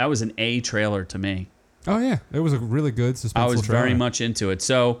 that was an A trailer to me. Oh, yeah. It was a really good suspenseful I was trailer. very much into it.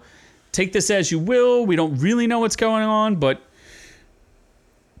 So take this as you will. We don't really know what's going on, but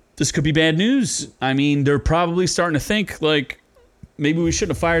this could be bad news. I mean, they're probably starting to think, like, maybe we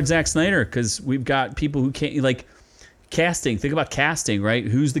shouldn't have fired Zack Snyder, because we've got people who can't, like, casting. Think about casting, right?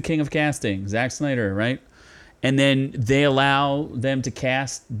 Who's the king of casting? Zack Snyder, right? And then they allow them to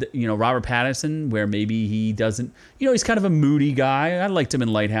cast, Robert Pattinson, where maybe he doesn't, he's kind of a moody guy. I liked him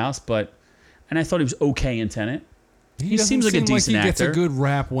in Lighthouse, and I thought he was okay in Tenet. He seems like a decent actor. He gets a good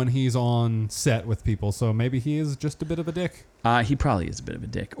rap when he's on set with people, so maybe he is just a bit of a dick. He probably is a bit of a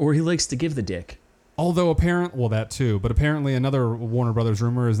dick, or he likes to give the dick. Although that too, but apparently another Warner Brothers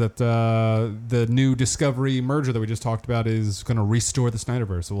rumor is that the new Discovery merger that we just talked about is going to restore the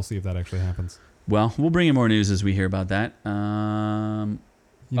Snyderverse, so we'll see if that actually happens. Well, we'll bring you more news as we hear about that.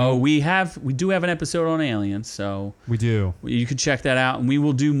 We do have an episode on aliens, so we do. You can check that out, and we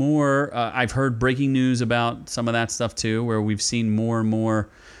will do more. I've heard breaking news about some of that stuff too, where we've seen more and more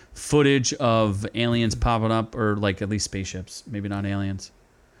footage of aliens popping up, or like at least spaceships, maybe not aliens.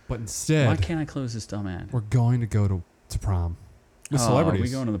 But instead, why can't I close this dumb ad? We're going to go to prom with celebrities. Are we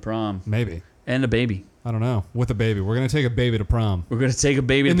going to the prom? Maybe. And a baby. I don't know. With a baby. We're going to take a baby to prom. We're going to take a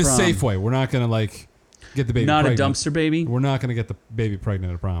baby to prom. In the safe way. We're not going to, get the baby not pregnant. Not a dumpster baby? We're not going to get the baby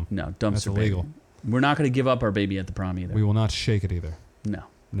pregnant at prom. No, dumpster That's illegal. Baby. We're not going to give up our baby at the prom either. We will not shake it either. No.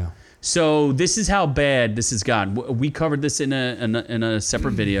 So this is how bad this has gotten. We covered this in a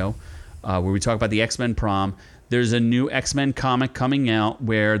separate video where we talk about the X-Men prom. There's a new X-Men comic coming out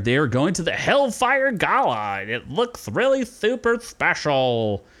where they're going to the Hellfire Gala. It looks really super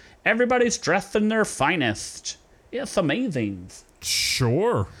special. Everybody's dressed in their finest. It's amazing.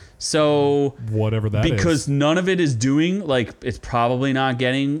 Sure. So whatever that is. Because none of it is doing, it's probably not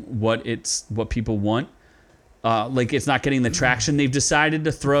getting what people want. It's not getting the traction. They've decided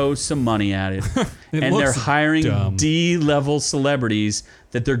to throw some money at it. And they're hiring dumb. D-level celebrities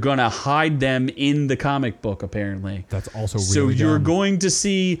that they're going to hide them in the comic book, apparently. That's also really So you're dumb. going to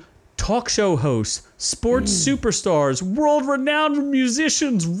see talk show hosts, sports superstars, world-renowned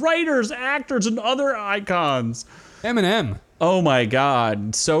musicians, writers, actors, and other icons. Eminem. Oh, my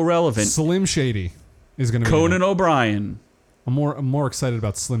God. So relevant. Slim Shady is going to be Conan O'Brien. I'm more excited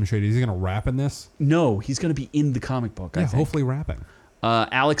about Slim Shady. Is he going to rap in this? No, he's going to be in the comic book, I think. Hopefully rapping.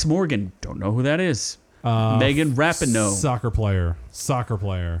 Alex Morgan. Don't know who that is. Megan Rapinoe. Soccer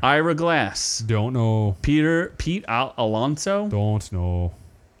player. Ira Glass. Don't know. Pete Alonso. Don't know.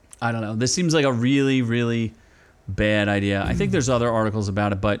 I don't know. This seems like a really, really bad idea. I think there's other articles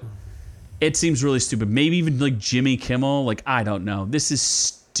about it, but It seems really stupid. Maybe even like Jimmy Kimmel. Like, I don't know. This is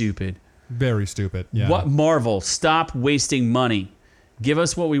stupid. Very stupid. Yeah. What Marvel? Stop wasting money. Give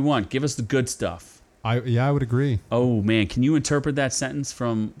us what we want. Give us the good stuff. I would agree. Oh man, can you interpret that sentence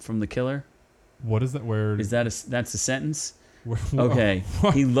from The Killer? What is that? Where Is that's a sentence? where- Okay.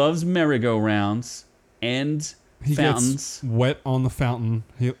 He loves merry-go-rounds and He fountains. gets wet on the fountain.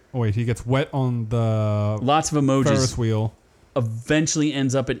 He gets wet on the Lots of emojis. Ferris wheel, Eventually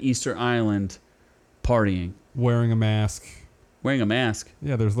ends up at Easter Island partying. wearing a mask. Wearing a mask.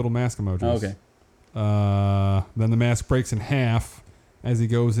 Yeah, there's little mask emojis. Oh, okay. Then the mask breaks in half as he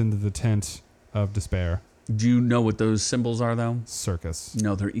goes into the tent of despair. Do you know what those symbols are, though? Circus.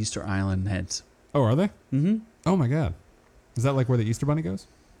 No, they're Easter Island heads. Oh, are they? Mm-hmm. Oh my God. Is that like where the Easter Bunny goes?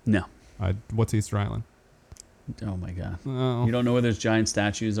 No. What's Easter Island? Oh, my God. Oh. You don't know where those giant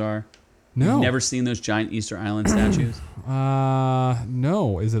statues are? No. You've never seen those giant Easter Island statues?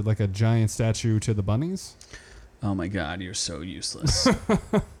 No. Is it like a giant statue to the bunnies? Oh, my God. You're so useless.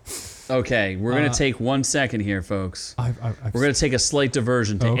 Okay. We're going to take 1 second here, folks. I've We're going to take a slight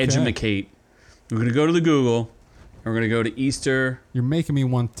diversion to Okay. edumacate. We're going to go to the Google. And we're going to go to Easter. You're making me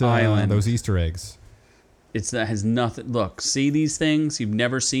want Island. those Easter eggs. That has nothing. Look, see these things? You've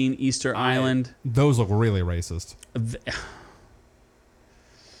never seen Easter Island? Those look really racist.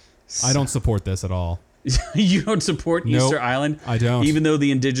 I don't support this at all. You don't support Nope, Easter Island? I don't. Even though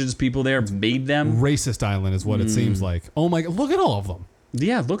the indigenous people there made them? Racist island is what it seems like. Oh my God, look at all of them.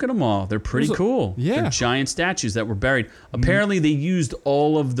 Yeah, look at them all. They're pretty There's a- cool. yeah. They're giant statues that were buried. Apparently, they used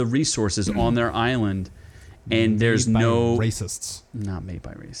all of the resources on their island, and there's Made by no... racists. Not made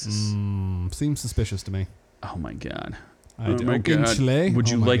by racists. Seems suspicious to me. Oh, my God. I Oh, do. my In God. Chile? Would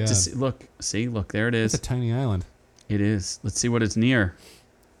Oh you my like God. to see... Look, there it It's is. a tiny island. It is. Let's see what it's near.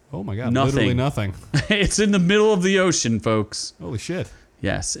 Oh my God, Nothing. literally nothing. It's in the middle of the ocean, folks. Holy shit.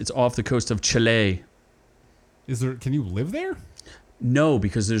 Yes, it's off the coast of Chile. Can you live there? No,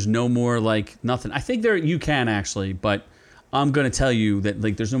 because there's no more like nothing. I think you can actually, but I'm gonna tell you that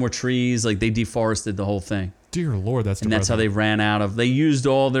like there's no more trees. Like they deforested the whole thing, Dear Lord, that's and that's how they depressing. ran out of. They used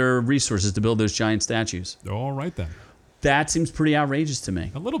all their resources to build those giant statues. All right then. That seems pretty outrageous to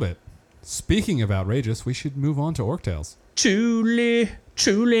me. A little bit. Speaking of outrageous, we should move on to Orc Tales. Truly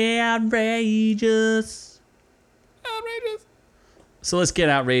outrageous. Outrageous. So let's get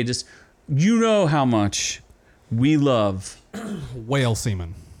outrageous. You know how much we love. Whale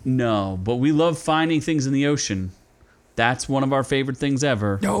semen. No, but we love finding things in the ocean. That's one of our favorite things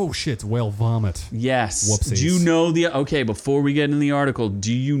ever. Oh shit, it's whale vomit. Yes. Whoopsies. Do you know okay, before we get into the article,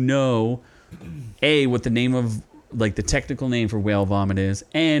 do you know what the name of like the technical name for whale vomit is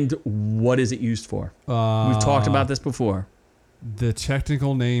and what is it used for? We've talked about this before. The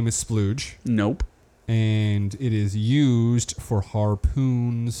technical name is splooge, Nope. and it is used for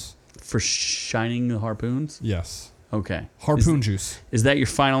harpoons. For shining the harpoons? Yes. Okay. Harpoon juice. Is that your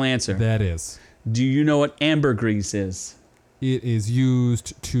final answer? That is. Do you know what ambergris is? It is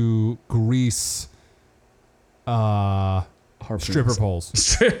used to grease Harpoons. stripper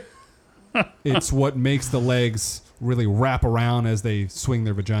poles. It's what makes the legs really wrap around as they swing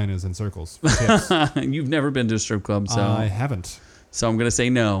their vaginas in circles. for tips. You've never been to a strip club, so I haven't. So I'm going to say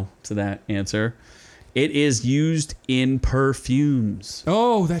no to that answer. It is used in perfumes.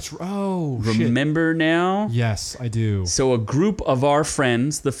 Oh, shit. Remember now? Yes, I do. So a group of our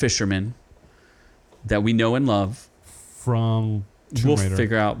friends, the fishermen, that we know and love, From Tomb we'll Raider.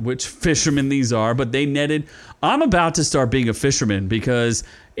 figure out which fishermen these are, but they netted. I'm about to start being a fisherman because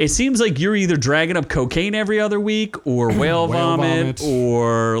it seems like you're either dragging up cocaine every other week or whale vomit, vomit.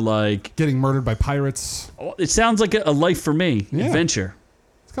 or like, Getting murdered by pirates. it sounds like a life for me, Yeah. adventure.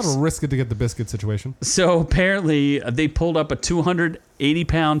 It's kind of risk it to get the biscuit situation. So apparently they pulled up a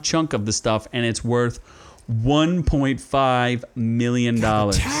 280-pound chunk of the stuff, and it's worth $1.5 million.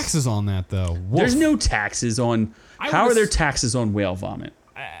 The taxes on that, though. Woof. There's no taxes on. How are there taxes on whale vomit?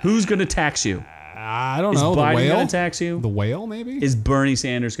 Who's going to tax you? I don't Is know. The Biden whale? going to tax you? The whale, maybe? Is Bernie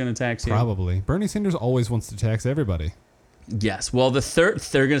Sanders going to tax you? Probably. Bernie Sanders always wants to tax everybody. Yes. Well, they're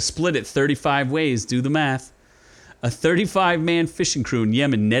going to split it 35 ways. Do the math. A 35-man fishing crew in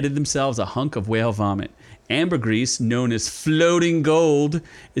Yemen netted themselves a hunk of whale vomit. Ambergris, known as floating gold,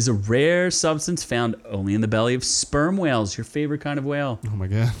 is a rare substance found only in the belly of sperm whales, your favorite kind of whale. Oh, my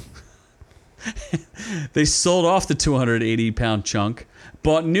God. They sold off the 280-pound chunk,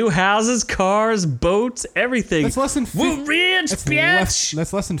 bought new houses, cars, boats, everything. That's less than We're rich, bitch!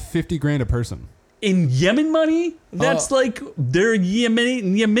 That's less than 50 grand a person. In Yemen money? That's like they're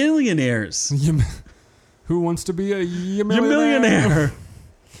millionaires. Who wants to be a You're millionaire? millionaire.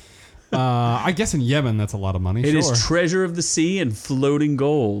 I guess in Yemen, that's a lot of money. It sure. is treasure of the sea and floating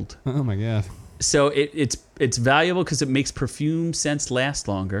gold. Oh my god. So it's valuable because it makes perfume scents last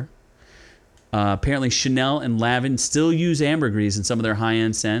longer. Apparently, Chanel and Lavin still use ambergris in some of their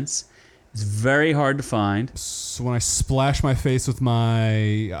high-end scents. It's very hard to find. So when I splash my face with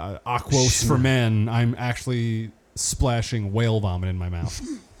my Aquos for Men, I'm actually splashing whale vomit in my mouth.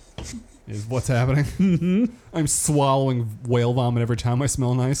 Is what's happening. Mm-hmm. I'm swallowing whale vomit every time I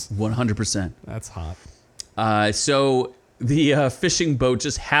smell nice. 100%. That's hot. So the fishing boat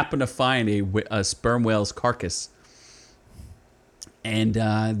just happened to find a sperm whale's carcass. And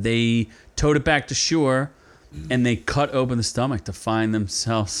they towed it back to shore, and they cut open the stomach to find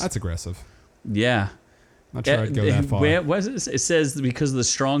themselves. That's aggressive. Yeah. Not sure I'd go that far. Where was it? It says because of the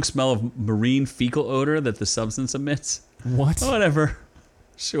strong smell of marine fecal odor that the substance emits. What? Whatever.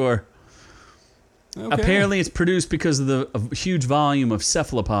 Sure. Okay. Apparently, it's produced because of the huge volume of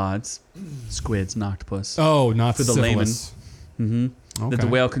cephalopods, squids, and octopus, Oh, not for the syphilis. layman. Okay. That the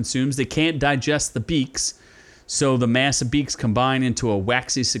whale consumes. They can't digest the beaks, so the massive beaks combine into a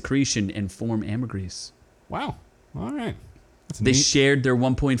waxy secretion and form ambergris. Wow. All right. That's They neat. shared their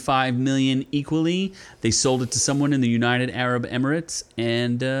 1.5 million equally. They sold it to someone in the United Arab Emirates,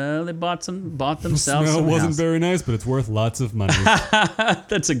 and they bought themselves Smell some wasn't house. very nice, but it's worth lots of money.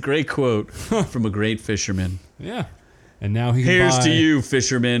 That's a great quote from a great fisherman. Yeah. And now he can Here's buy, to you,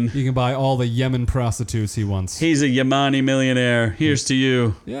 fisherman. He can buy all the Yemen prostitutes he wants. He's a Yemeni millionaire. Here's to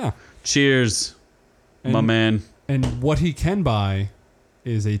you. Yeah. Cheers, my And- man. And what he can buy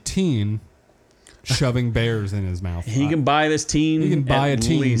is a teen shoving bears in his mouth. He can buy this teen. He can buy at a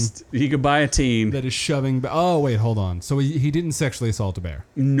teen. least. He could buy a teen. That is shoving. Oh, wait, hold on. So he didn't sexually assault a bear.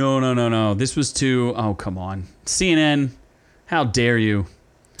 No. This was to. Oh, come on. CNN. How dare you?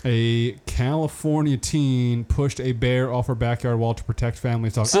 A California teen pushed a bear off her backyard wall to protect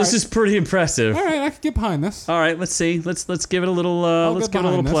family talk. So this is pretty impressive. All right, I can get behind this. All right, let's see. Let's give it a little. Let's get give it a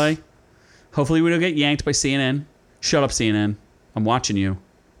little behind play. Hopefully, we don't get yanked by CNN. Shut up, CNN. I'm watching you,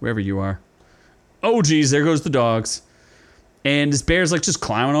 wherever you are. Oh, geez, there goes the dogs. And this bear's like just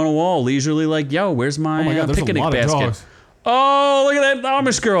climbing on a wall, leisurely, like, yo, where's my, Oh my God, there's a picnic lot of basket? dogs. Oh, look at that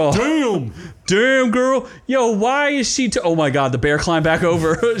Amish girl. Damn! Damn, girl. Yo, why is she... oh, my God, the bear climbed back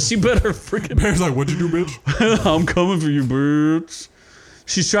over. She better freaking... Bear's like, what'd you do, bitch? I'm coming for you, bitch.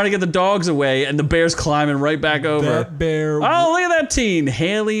 She's trying to get the dogs away, and the bear's climbing right back over. That bear. Oh, look at that teen.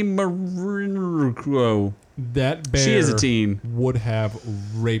 Haley Marino. That bear. She is a teen. Would have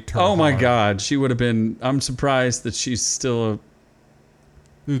raped her. Oh, my hard. God. She would have been... I'm surprised that she's still a...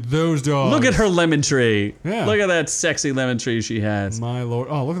 Dude, those dogs. Look at her lemon tree. Yeah. Look at that sexy lemon tree she has. My lord.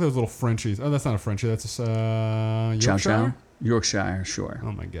 Oh, look at those little Frenchies. Oh, that's not a Frenchie. That's a Chow Yorkshire. Chow? Yorkshire, sure.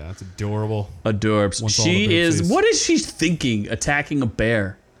 Oh my God, that's adorable. Adorbs. Once all the She is... bootsies. what is she thinking attacking a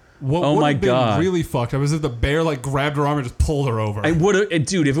bear? What Oh would my have been God. really fucked up is if the bear like grabbed her arm and just pulled her over. I would have...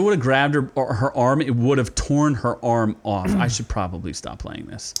 dude, if it would have grabbed her arm, it would have torn her arm off. I should probably stop playing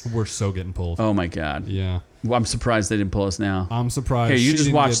this. We're so getting pulled. Oh, my God. Yeah, Well, I'm surprised they didn't pull us now. I'm surprised. Here, you she just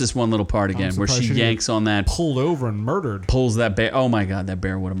didn't watch get this one little part again where surprised she she didn't yanks on that, pulled over and murdered. pulls that bear. Oh, my God, that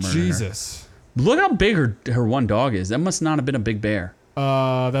bear would have murdered her. Jesus. Look how big her one dog is. That must not have been a big bear.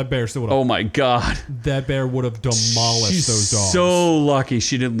 That bear still would have. Oh, my God. That bear would have demolished She's those dogs. so lucky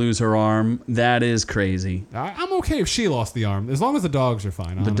she didn't lose her arm. That is crazy. I'm okay if she lost the arm, as long as the dogs are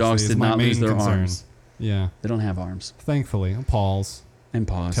fine. The dogs did not lose their arms. Yeah, They don't have arms thankfully. Paws, and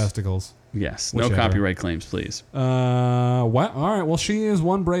paws. testicles. Yes. No Whichever. copyright claims, please. What? All right. Well, she is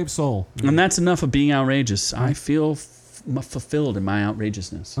one brave soul. And that's enough of being outrageous. I feel fulfilled in my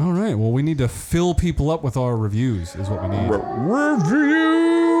outrageousness. All right. Well, we need to fill people up with our reviews. Is what we need. Reviews.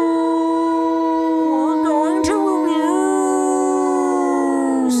 Going to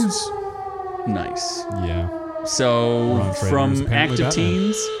reviews. Nice. Yeah. So, Ron Trader from is apparently active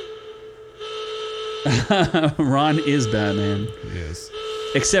Batman. teens, Ron is Batman. Yes.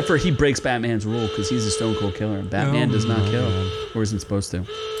 Except for he breaks Batman's rule because he's a stone cold killer. And Batman Oh does not my kill. God. Or isn't supposed to.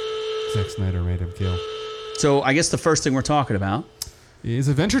 Zack Snyder made him kill. So, I guess the first thing we're talking about. Is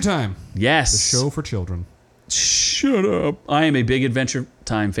Adventure Time, Yes. the show for children. Shut up. I am a big Adventure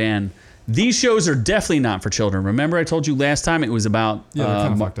Time fan. These shows are definitely not for children. Remember I told you last time it was about Yeah, they're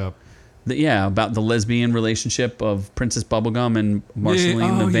kind of fucked up. about the lesbian relationship of Princess Bubblegum and Marceline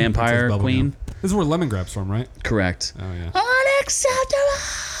Yeah, the yeah, Vampire Princess Bubblegum. Queen. This is where Lemongrap's from, right? Correct. Oh yeah.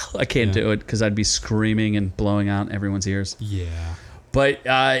 Unacceptable. I can't Yeah. do it because I'd be screaming and blowing out everyone's ears. Yeah. But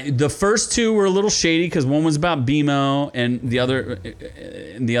the first two were a little shady because one was about BMO and the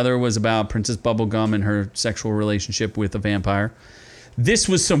other was about Princess Bubblegum and her sexual relationship with a vampire. This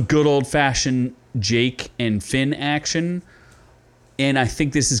was some good old-fashioned Jake and Finn action. And I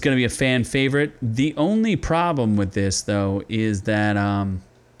think this is going to be a fan favorite. The only problem with this, though, is that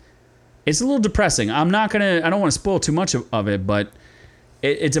it's a little depressing. I don't want to spoil too much of it, but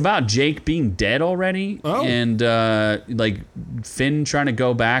it's about Jake being dead already. Oh. And like Finn trying to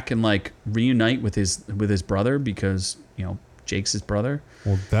go back and like reunite with his brother because, Jake's his brother.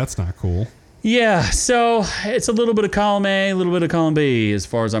 Well, that's not cool. Yeah, so it's a little bit of column A, a little bit of column B as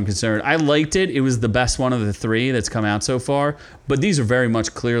far as I'm concerned. I liked it. It was the best one of the three that's come out so far. But these are very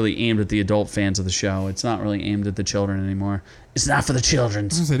much clearly aimed at the adult fans of the show. It's not really aimed at the children anymore. It's not for the children. I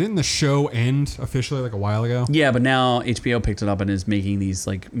was gonna say, didn't the show end officially like a while ago? Yeah, but now HBO picked it up and is making these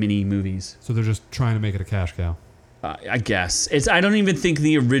like mini movies. So they're just trying to make it a cash cow. I guess. I don't even think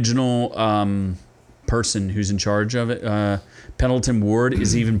the original person who's in charge of it, Pendleton Ward,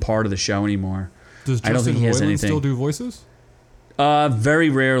 is even part of the show anymore. Does I don't Justin think he has Roiland anything. still do voices? Very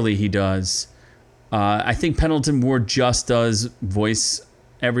rarely he does. I think Pendleton Ward just does voice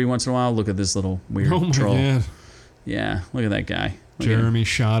every once in a while. Look at this little weird Oh my troll. god. Yeah, look at that guy. Look at him. Jeremy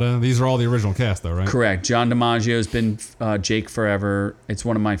Shada. These are all the original cast, though, right? Correct. John DiMaggio's been Jake forever. It's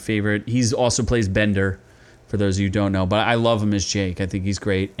one of my favorite. He's also plays Bender, for those of you who don't know. But I love him as Jake. I think he's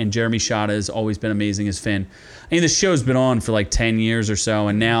great. And Jeremy Shada has always been amazing as Finn. I mean, the show's been on for like 10 years or so,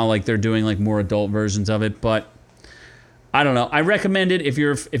 and now like they're doing like more adult versions of it. But I don't know. I recommend it. If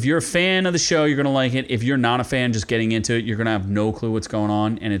you're a fan of the show, you're going to like it. If you're not a fan, just getting into it, you're going to have no clue what's going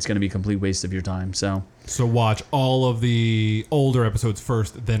on, and it's going to be a complete waste of your time. So watch all of the older episodes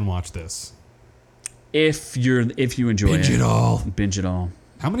first, then watch this. if you enjoy Binge it all. binge it all.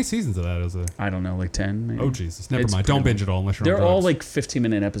 How many seasons of that is it? I don't know, like 10 maybe. Oh, Jesus. Never It's mind. Don't pretty binge it all unless you're They're on all drugs. like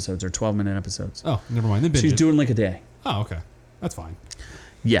 15-minute episodes or 12-minute episodes. Oh, never mind. Then binge She's it. doing like a day. Oh, okay. That's fine.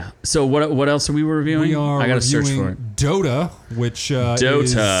 Yeah. So what else are we reviewing? We are I gotta search for reviewing it. Dota, which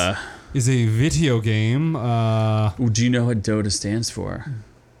Dota. is a video game. Do you know what Dota stands for?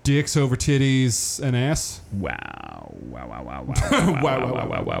 Dicks over titties and ass. Wow. Wow. Wow, What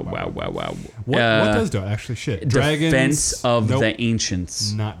does Dota? Actually, shit. Dragons. Defense of Nope. the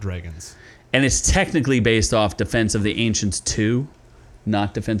Ancients. Not dragons. And it's technically based off Defense of the Ancients 2,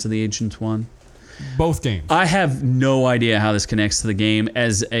 not Defense of the Ancients 1. Both games. I have no idea how this connects to the game.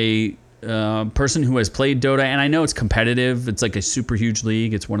 As a person who has played Dota, and I know it's competitive, it's like a super huge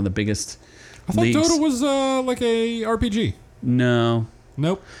league. It's one of the biggest I thought leagues. Dota was like a RPG. No,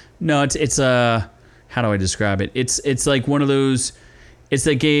 Nope. it's how do I describe it? It's like one of those. It's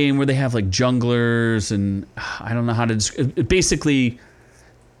a game where they have like junglers, and I don't know how to describe. Basically,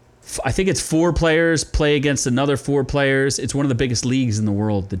 I think it's 4 players play against another 4 players. It's one of the biggest leagues in the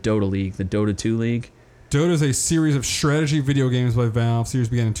world, the Dota League, the Dota 2 League. Dota is a series of strategy video games by Valve. Series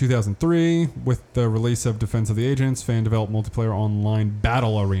began in 2003 with the release of Defense of the Agents, fan-developed multiplayer online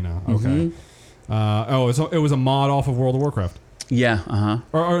battle arena. Okay. It was a mod off of World of Warcraft. Yeah,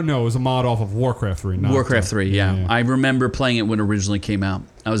 Or no, it was a mod off of Warcraft 3. Not Warcraft 3, yeah. I remember playing it when it originally came out.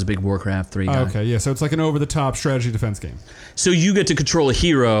 I was a big Warcraft 3 guy. Okay, yeah. So it's like an over-the-top strategy defense game. So you get to control a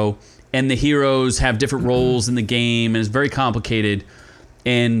hero, and the heroes have different roles in the game, and it's very complicated.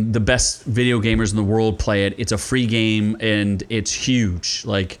 And the best video gamers in the world play it. It's a free game, and it's huge.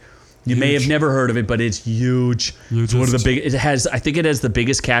 Like, you may have never heard of it, but it's huge. It's one of the big. I think it has the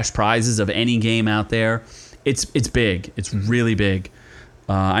biggest cash prizes of any game out there. It's big. It's really big.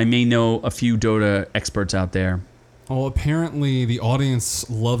 I may know a few Dota experts out there. Well, apparently the audience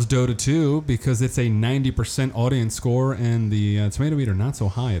loves Dota 2 because it's a 90% audience score, and the tomato meter not so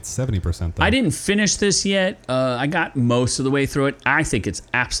high. It's 70%, though. I didn't finish this yet. I got most of the way through it. I think it's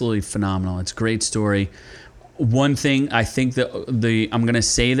absolutely phenomenal. It's a great story. One thing I think that I'm going to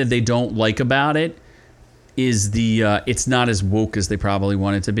say that they don't like about it is it's not as woke as they probably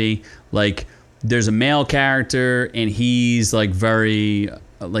want it to be. Like, there's a male character, and he's like very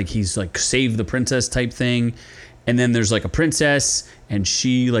he's like save the princess type thing. And then there's like a princess, and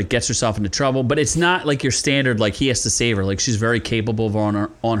she like gets herself into trouble, but it's not like your standard like he has to save her. Like, she's very capable of on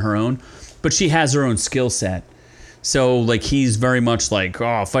her own, but she has her own skill set. So like he's very much like,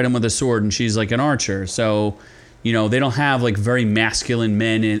 fight him with a sword, and she's like an archer. So, they don't have like very masculine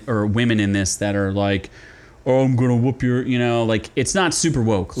men or women in this that are like, I'm gonna whoop your, like, it's not super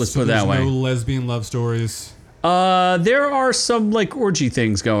woke. Let's put it that way. No lesbian love stories. There are some like orgy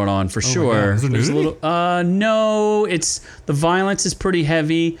things going on for sure. Is there There's a nudity? little, no, the violence is pretty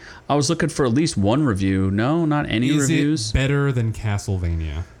heavy. I was looking for at least one review. No, not any Is reviews. it better than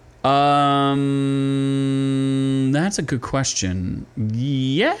Castlevania? That's a good question.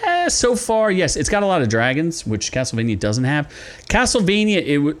 Yeah, so far, yes. It's got a lot of dragons, which Castlevania doesn't have.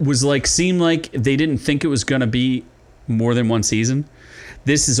 Castlevania, seemed like they didn't think it was going to be more than one season.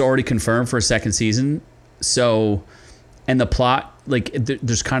 This is already confirmed for a second season. So, and the plot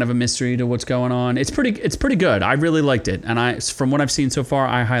there's kind of a mystery to what's going on. It's pretty good. I really liked it, and from what I've seen so far,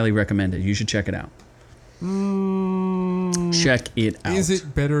 I highly recommend it. You should check it out. Check it out. Is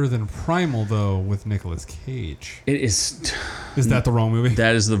it better than Primal though with Nicolas Cage? It is. Is that the wrong movie?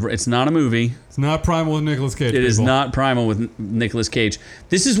 That is it's not a movie. It's not Primal with Nicolas Cage. It is not Primal with Nicolas Cage.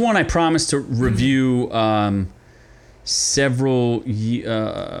 This is one I promised to review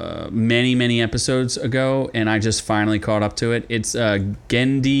many episodes ago, and I just finally caught up to it. It's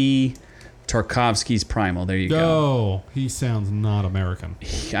Genndy Tartakovsky's Primal. There you go. Oh, he sounds not American.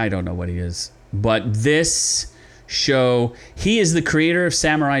 I don't know what he is. But this show, he is the creator of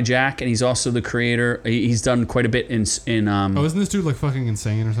Samurai Jack, and he's also the creator. He's done quite a bit in oh, isn't this dude like fucking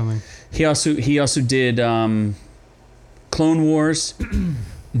insane or something? He also did Clone Wars.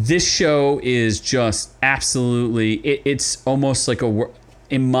 This show is just absolutely. It's almost like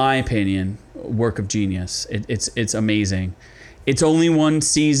in my opinion, a work of genius. It's amazing. It's only one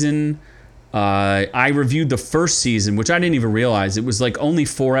season. I reviewed the first season, which I didn't even realize. It was like only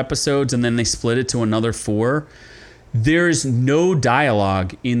 4 episodes, and then they split it to another 4. There's no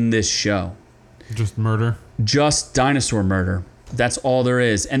dialogue in this show. Just murder? Just dinosaur murder. That's all there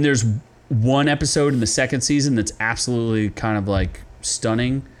is. And there's one episode in the second season that's absolutely kind of like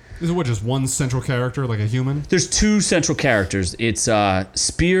stunning. Is it just one central character, like a human? There's 2 central characters. It's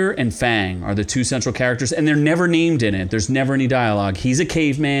Spear and Fang are the 2 central characters, and they're never named in it. There's never any dialogue. He's a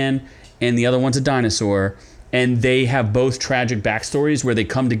caveman, and the other one's a dinosaur, and they have both tragic backstories where they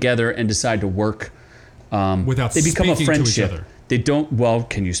come together and decide to work. Without they become a speaking friendship. to each other. They don't. Well,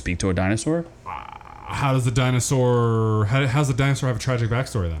 can you speak to a dinosaur? How does the dinosaur? How's the dinosaur have a tragic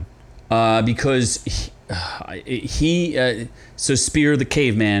backstory then? Because so Spear the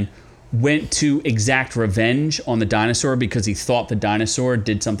caveman went to exact revenge on the dinosaur because he thought the dinosaur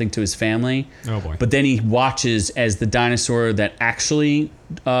did something to his family. Oh boy! But then he watches as the dinosaur that actually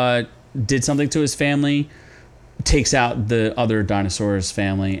did something to his family takes out the other dinosaur's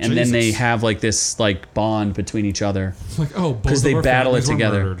family, and then they have like this like bond between each other. It's like, oh, because they battle it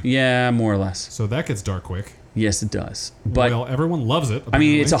together. Yeah, more or less. So that gets dark quick. Yes, it does. But well, everyone loves it. Apparently.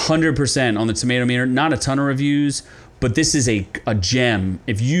 I mean, it's 100% on the tomato meter. Not a ton of reviews, but this is a gem.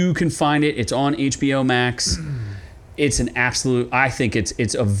 If you can find it, it's on HBO Max. It's an absolute. I think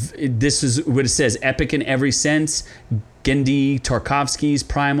this is what it says. Epic in every sense. Genndy Tartakovsky's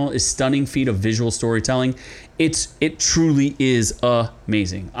Primal is stunning feat of visual storytelling. It truly is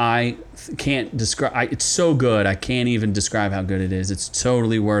amazing. I can't describe. It's so good. I can't even describe how good it is. It's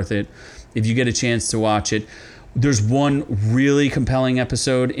totally worth it if you get a chance to watch it. There's one really compelling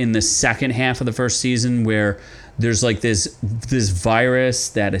episode in the second half of the first season where there's like this virus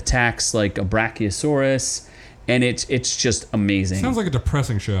that attacks like a brachiosaurus. And it's just amazing. Sounds like a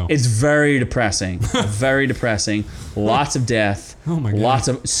depressing show. It's very depressing. Very depressing. Lots of death. Oh my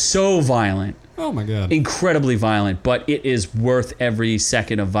God. So violent. Oh my God. Incredibly violent, but it is worth every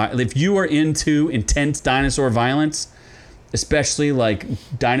second of violence. If you are into intense dinosaur violence, especially like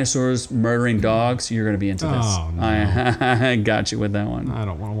dinosaurs murdering dogs, you're going to be into this. Oh, no. I got you with that one. I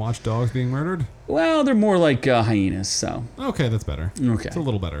don't want to watch dogs being murdered. Well, they're more like hyenas, so. Okay, that's better. Okay. It's a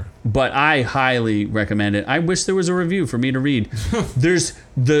little better. But I highly recommend it. I wish there was a review for me to read. There's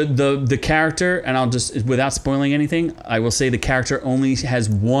the character, and I'll just, without spoiling anything, I will say the character only has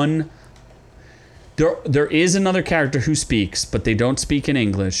one. There is another character who speaks, but they don't speak in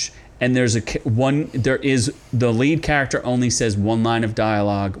English. And the lead character only says one line of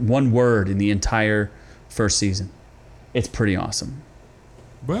dialogue, one word in the entire first season. It's pretty awesome.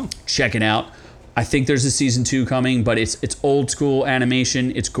 Well, check it out. I think there's a season 2 coming, but it's old school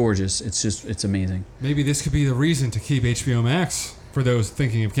animation. It's gorgeous. It's amazing. Maybe this could be the reason to keep HBO Max for those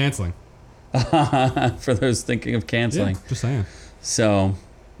thinking of canceling. For those thinking of canceling. Yeah, just saying. So.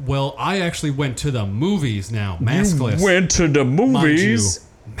 Well, I actually went to the movies now. Maskless. You went to the movies.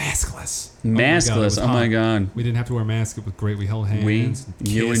 Maskless. Maskless. Oh my God. We didn't have to wear masks. It was great. We held hands.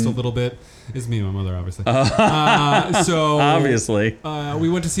 You kissed a little bit. It's me and my mother, obviously. So obviously, we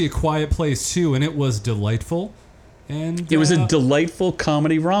went to see A Quiet Place 2, and it was delightful. And it was a delightful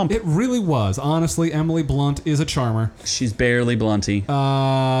comedy romp. It really was. Honestly, Emily Blunt is a charmer. She's barely Blunty.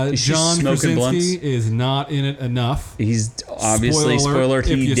 John Krasinski is not in it enough. He's obviously spoiler. If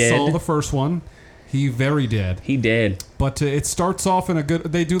you saw the first one, he very did. He did. But it starts off in a good.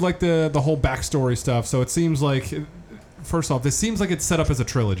 They do like the whole backstory stuff. So it seems like, first off, this seems like it's set up as a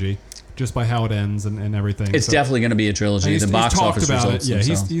trilogy. Just by how it ends and everything. It's definitely going to be a trilogy. The box office results. Yeah,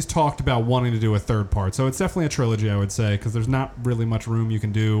 he's talked about wanting to do a third part. So it's definitely a trilogy, I would say, because there's not really much room you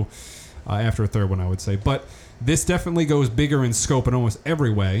can do after a third one, I would say. But this definitely goes bigger in scope in almost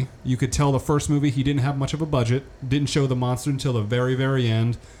every way. You could tell the first movie, he didn't have much of a budget, didn't show the monster until the very, very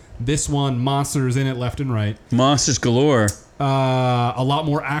end. This one, monsters in it left and right. Monsters galore. A lot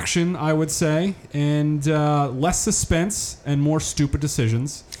more action, I would say, and less suspense and more stupid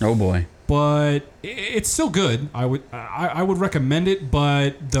decisions. Oh boy. But it's still good. I would recommend it,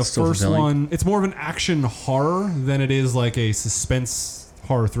 but the Still first fulfilling. one, it's more of an action horror than it is like a suspense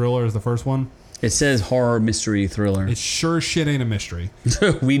horror thriller as the first one. It says horror mystery thriller. It sure as shit ain't a mystery.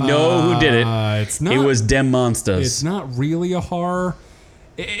 We know who did it. It's not. It was Dem Monsters. It's not really a horror.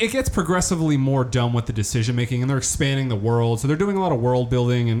 It gets progressively more dumb with the decision making, and they're expanding the world. So they're doing a lot of world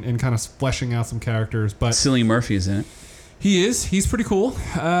building and kind of fleshing out some characters. But Cillian Murphy's in it. he is. He's pretty cool.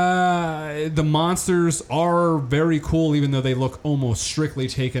 The monsters are very cool, even though they look almost strictly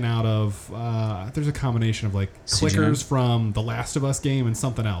taken out of. There's a combination of like CGI? clickers from the Last of Us game and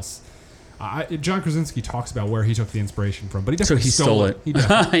something else. John Krasinski talks about where he took the inspiration from, but he So definitely he stole it. He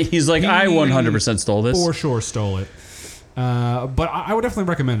definitely, He's like, I 100% stole this. for sure stole it. But I would definitely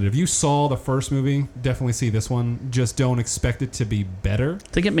recommend it. If you saw the first movie, definitely see this one. Just don't expect it to be better. I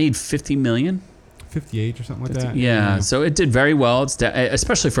think it made 50 million. 58 or something like that. Yeah, so it did very well. It's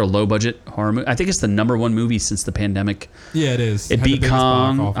especially for a low budget horror movie. I think it's the #1 movie since the pandemic. Yeah, it is. It had the beat biggest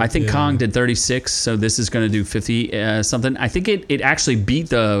box Kong. office. I think Yeah. Kong did 36, so this is going to do 50 something. I think it actually beat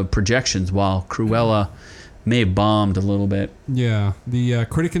the projections, while Cruella may have bombed a little bit. Yeah, the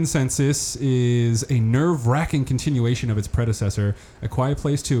critic consensus is a nerve-wracking continuation of its predecessor. A Quiet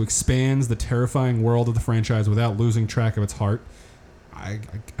Place 2 expands the terrifying world of the franchise without losing track of its heart.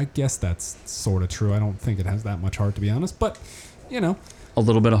 I guess that's sort of true. I don't think it has that much heart, to be honest, but, you know. A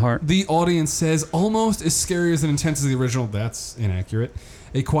little bit of heart. The audience says almost as scary as and intense as the original. That's inaccurate.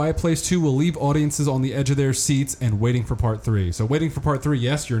 A Quiet Place 2 will leave audiences on the edge of their seats and waiting for part 3. So waiting for part 3,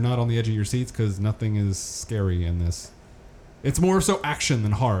 yes, you're not on the edge of your seats because nothing is scary in this. It's more so action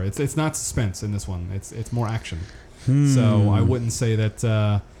than horror. It's not suspense in this one. It's more action. So I wouldn't say that.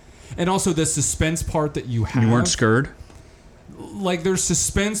 And also the suspense part that you have. You weren't scared? Like there's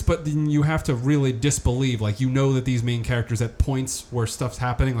suspense, but then you have to really disbelieve. Like you know that these main characters at points where stuff's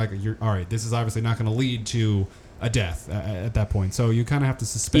happening, like you're all right. This is obviously not going to lead to a death at that point. So you kind of have to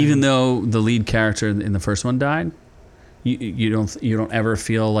suspend. Even though the lead character in the first one died, you don't ever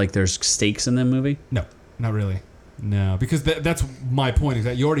feel like there's stakes in the movie. No, not really. No, because that's my point. Is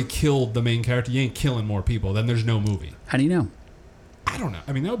that you already killed the main character. You ain't killing more people. Then there's no movie. How do you know? I don't know.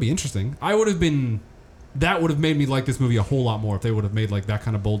 I mean, that would be interesting. That would have made me like this movie a whole lot more if they would have made like that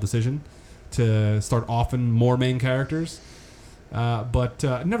kind of bold decision to start offing more main characters. But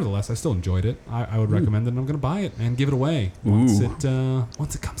nevertheless, I still enjoyed it. I would recommend it, and I'm going to buy it and give it away once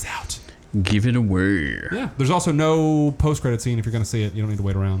it comes out. Give it away. Yeah. There's also no post-credit scene if you're going to see it. You don't need to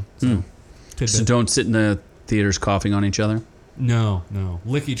wait around. So, So don't sit in the theaters coughing on each other. No.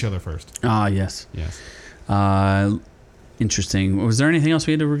 Lick each other first. Ah, yes. Yes. Interesting. Was there anything else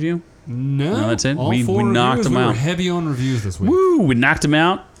we had to review? No, that's it? All We four knocked reviews. them We were out. heavy on reviews this week. Woo! We knocked him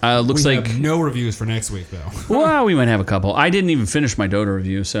out. Looks we like have no reviews for next week, though. well, we might have a couple. I didn't even finish my Dota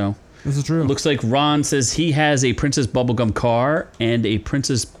review, so This is true. looks like Ron says he has a Princess Bubblegum car and a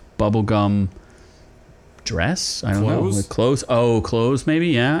Princess Bubblegum dress. I don't know. Clothes? Like clothes. Oh, clothes maybe,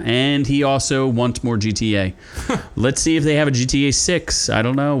 yeah. And he also wants more GTA. Let's see if they have a GTA 6. I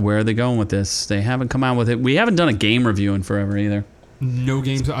don't know. Where are they going with this? They haven't come out with it. We haven't done a game review in forever either. No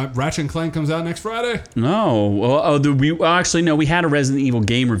games. Ratchet and Clank comes out next Friday. No. Actually, no. We had a Resident Evil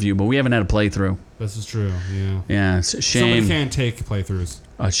game review, but we haven't had a playthrough. This is true. Yeah. Yeah, it's a shame. Somebody can take playthroughs.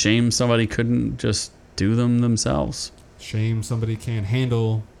 A shame somebody couldn't just do them themselves. Shame somebody can't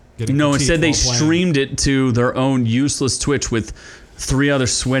handle getting. No, critiqued instead they while playing. streamed it to their own useless Twitch with 3 other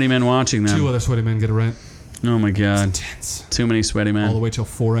sweaty men watching them. 2 other sweaty men get a rent. Oh my It's god. intense. Too many sweaty All the men. way till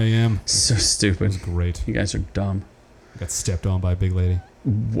 4 a.m. So It was stupid. great. You guys are dumb. Got stepped on by a big lady.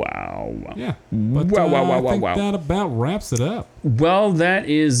 Wow. Yeah. But I think that about wraps it up. Well, that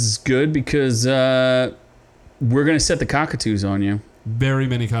is good because we're going to set the cockatoos on you. Very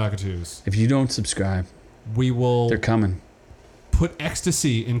many cockatoos. If you don't subscribe, We will they're coming. put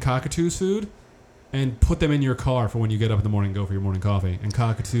ecstasy in cockatoos food and put them in your car for when you get up in the morning and go for your morning coffee. And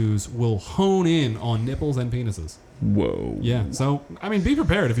cockatoos will hone in on nipples and penises. Whoa. Yeah. So, I mean, be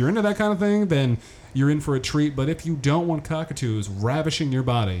prepared. If you're into that kind of thing, then you're in for a treat. But if you don't want cockatoos ravishing your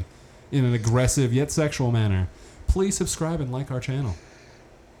body in an aggressive yet sexual manner, please subscribe and like our channel.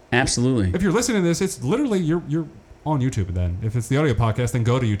 Absolutely. If you're listening to this, it's literally you're on YouTube then. If it's the audio podcast, then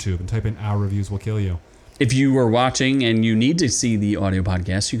go to YouTube and type in Our Reviews Will Kill You. If you are watching and you need to see the audio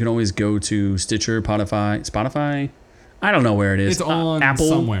podcast, you can always go to Stitcher, Spotify. I don't know where it is. It's on Apple,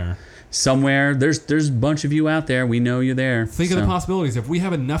 somewhere. somewhere. There's a bunch of you out there. We know you're there. Think of the possibilities. If we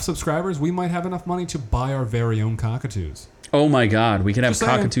have enough subscribers, we might have enough money to buy our very own cockatoos. Oh my God, we could have Just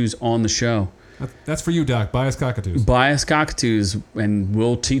saying. cockatoos on the show. That's for you, Doc. Buy us cockatoos. Buy us cockatoos, and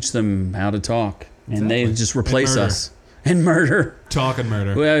we'll teach them how to talk, and they Exactly. just replace And murder. us and murder. Talk and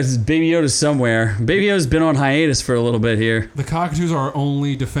murder. Well, Baby Yoda's somewhere. Baby Yoda's been on hiatus for a little bit here. The cockatoos are our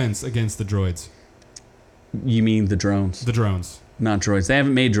only defense against the droids. You mean the drones, The drones. not droids. They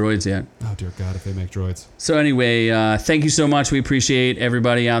haven't made droids yet. Oh, dear God, if they make droids. So anyway, thank you so much. We appreciate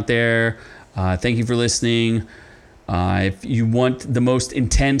everybody out there. Thank you for listening. If you want the most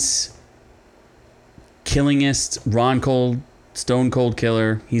intense, killingest Ron Cold, Stone Cold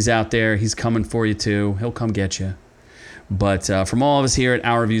Killer, he's out there. He's coming for you too. He'll come get you. But from all of us here at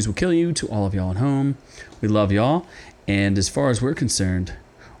Our Reviews Will Kill You to all of y'all at home, we love y'all. And as far as we're concerned,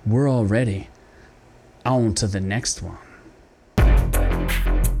 we're all ready. On to the next one.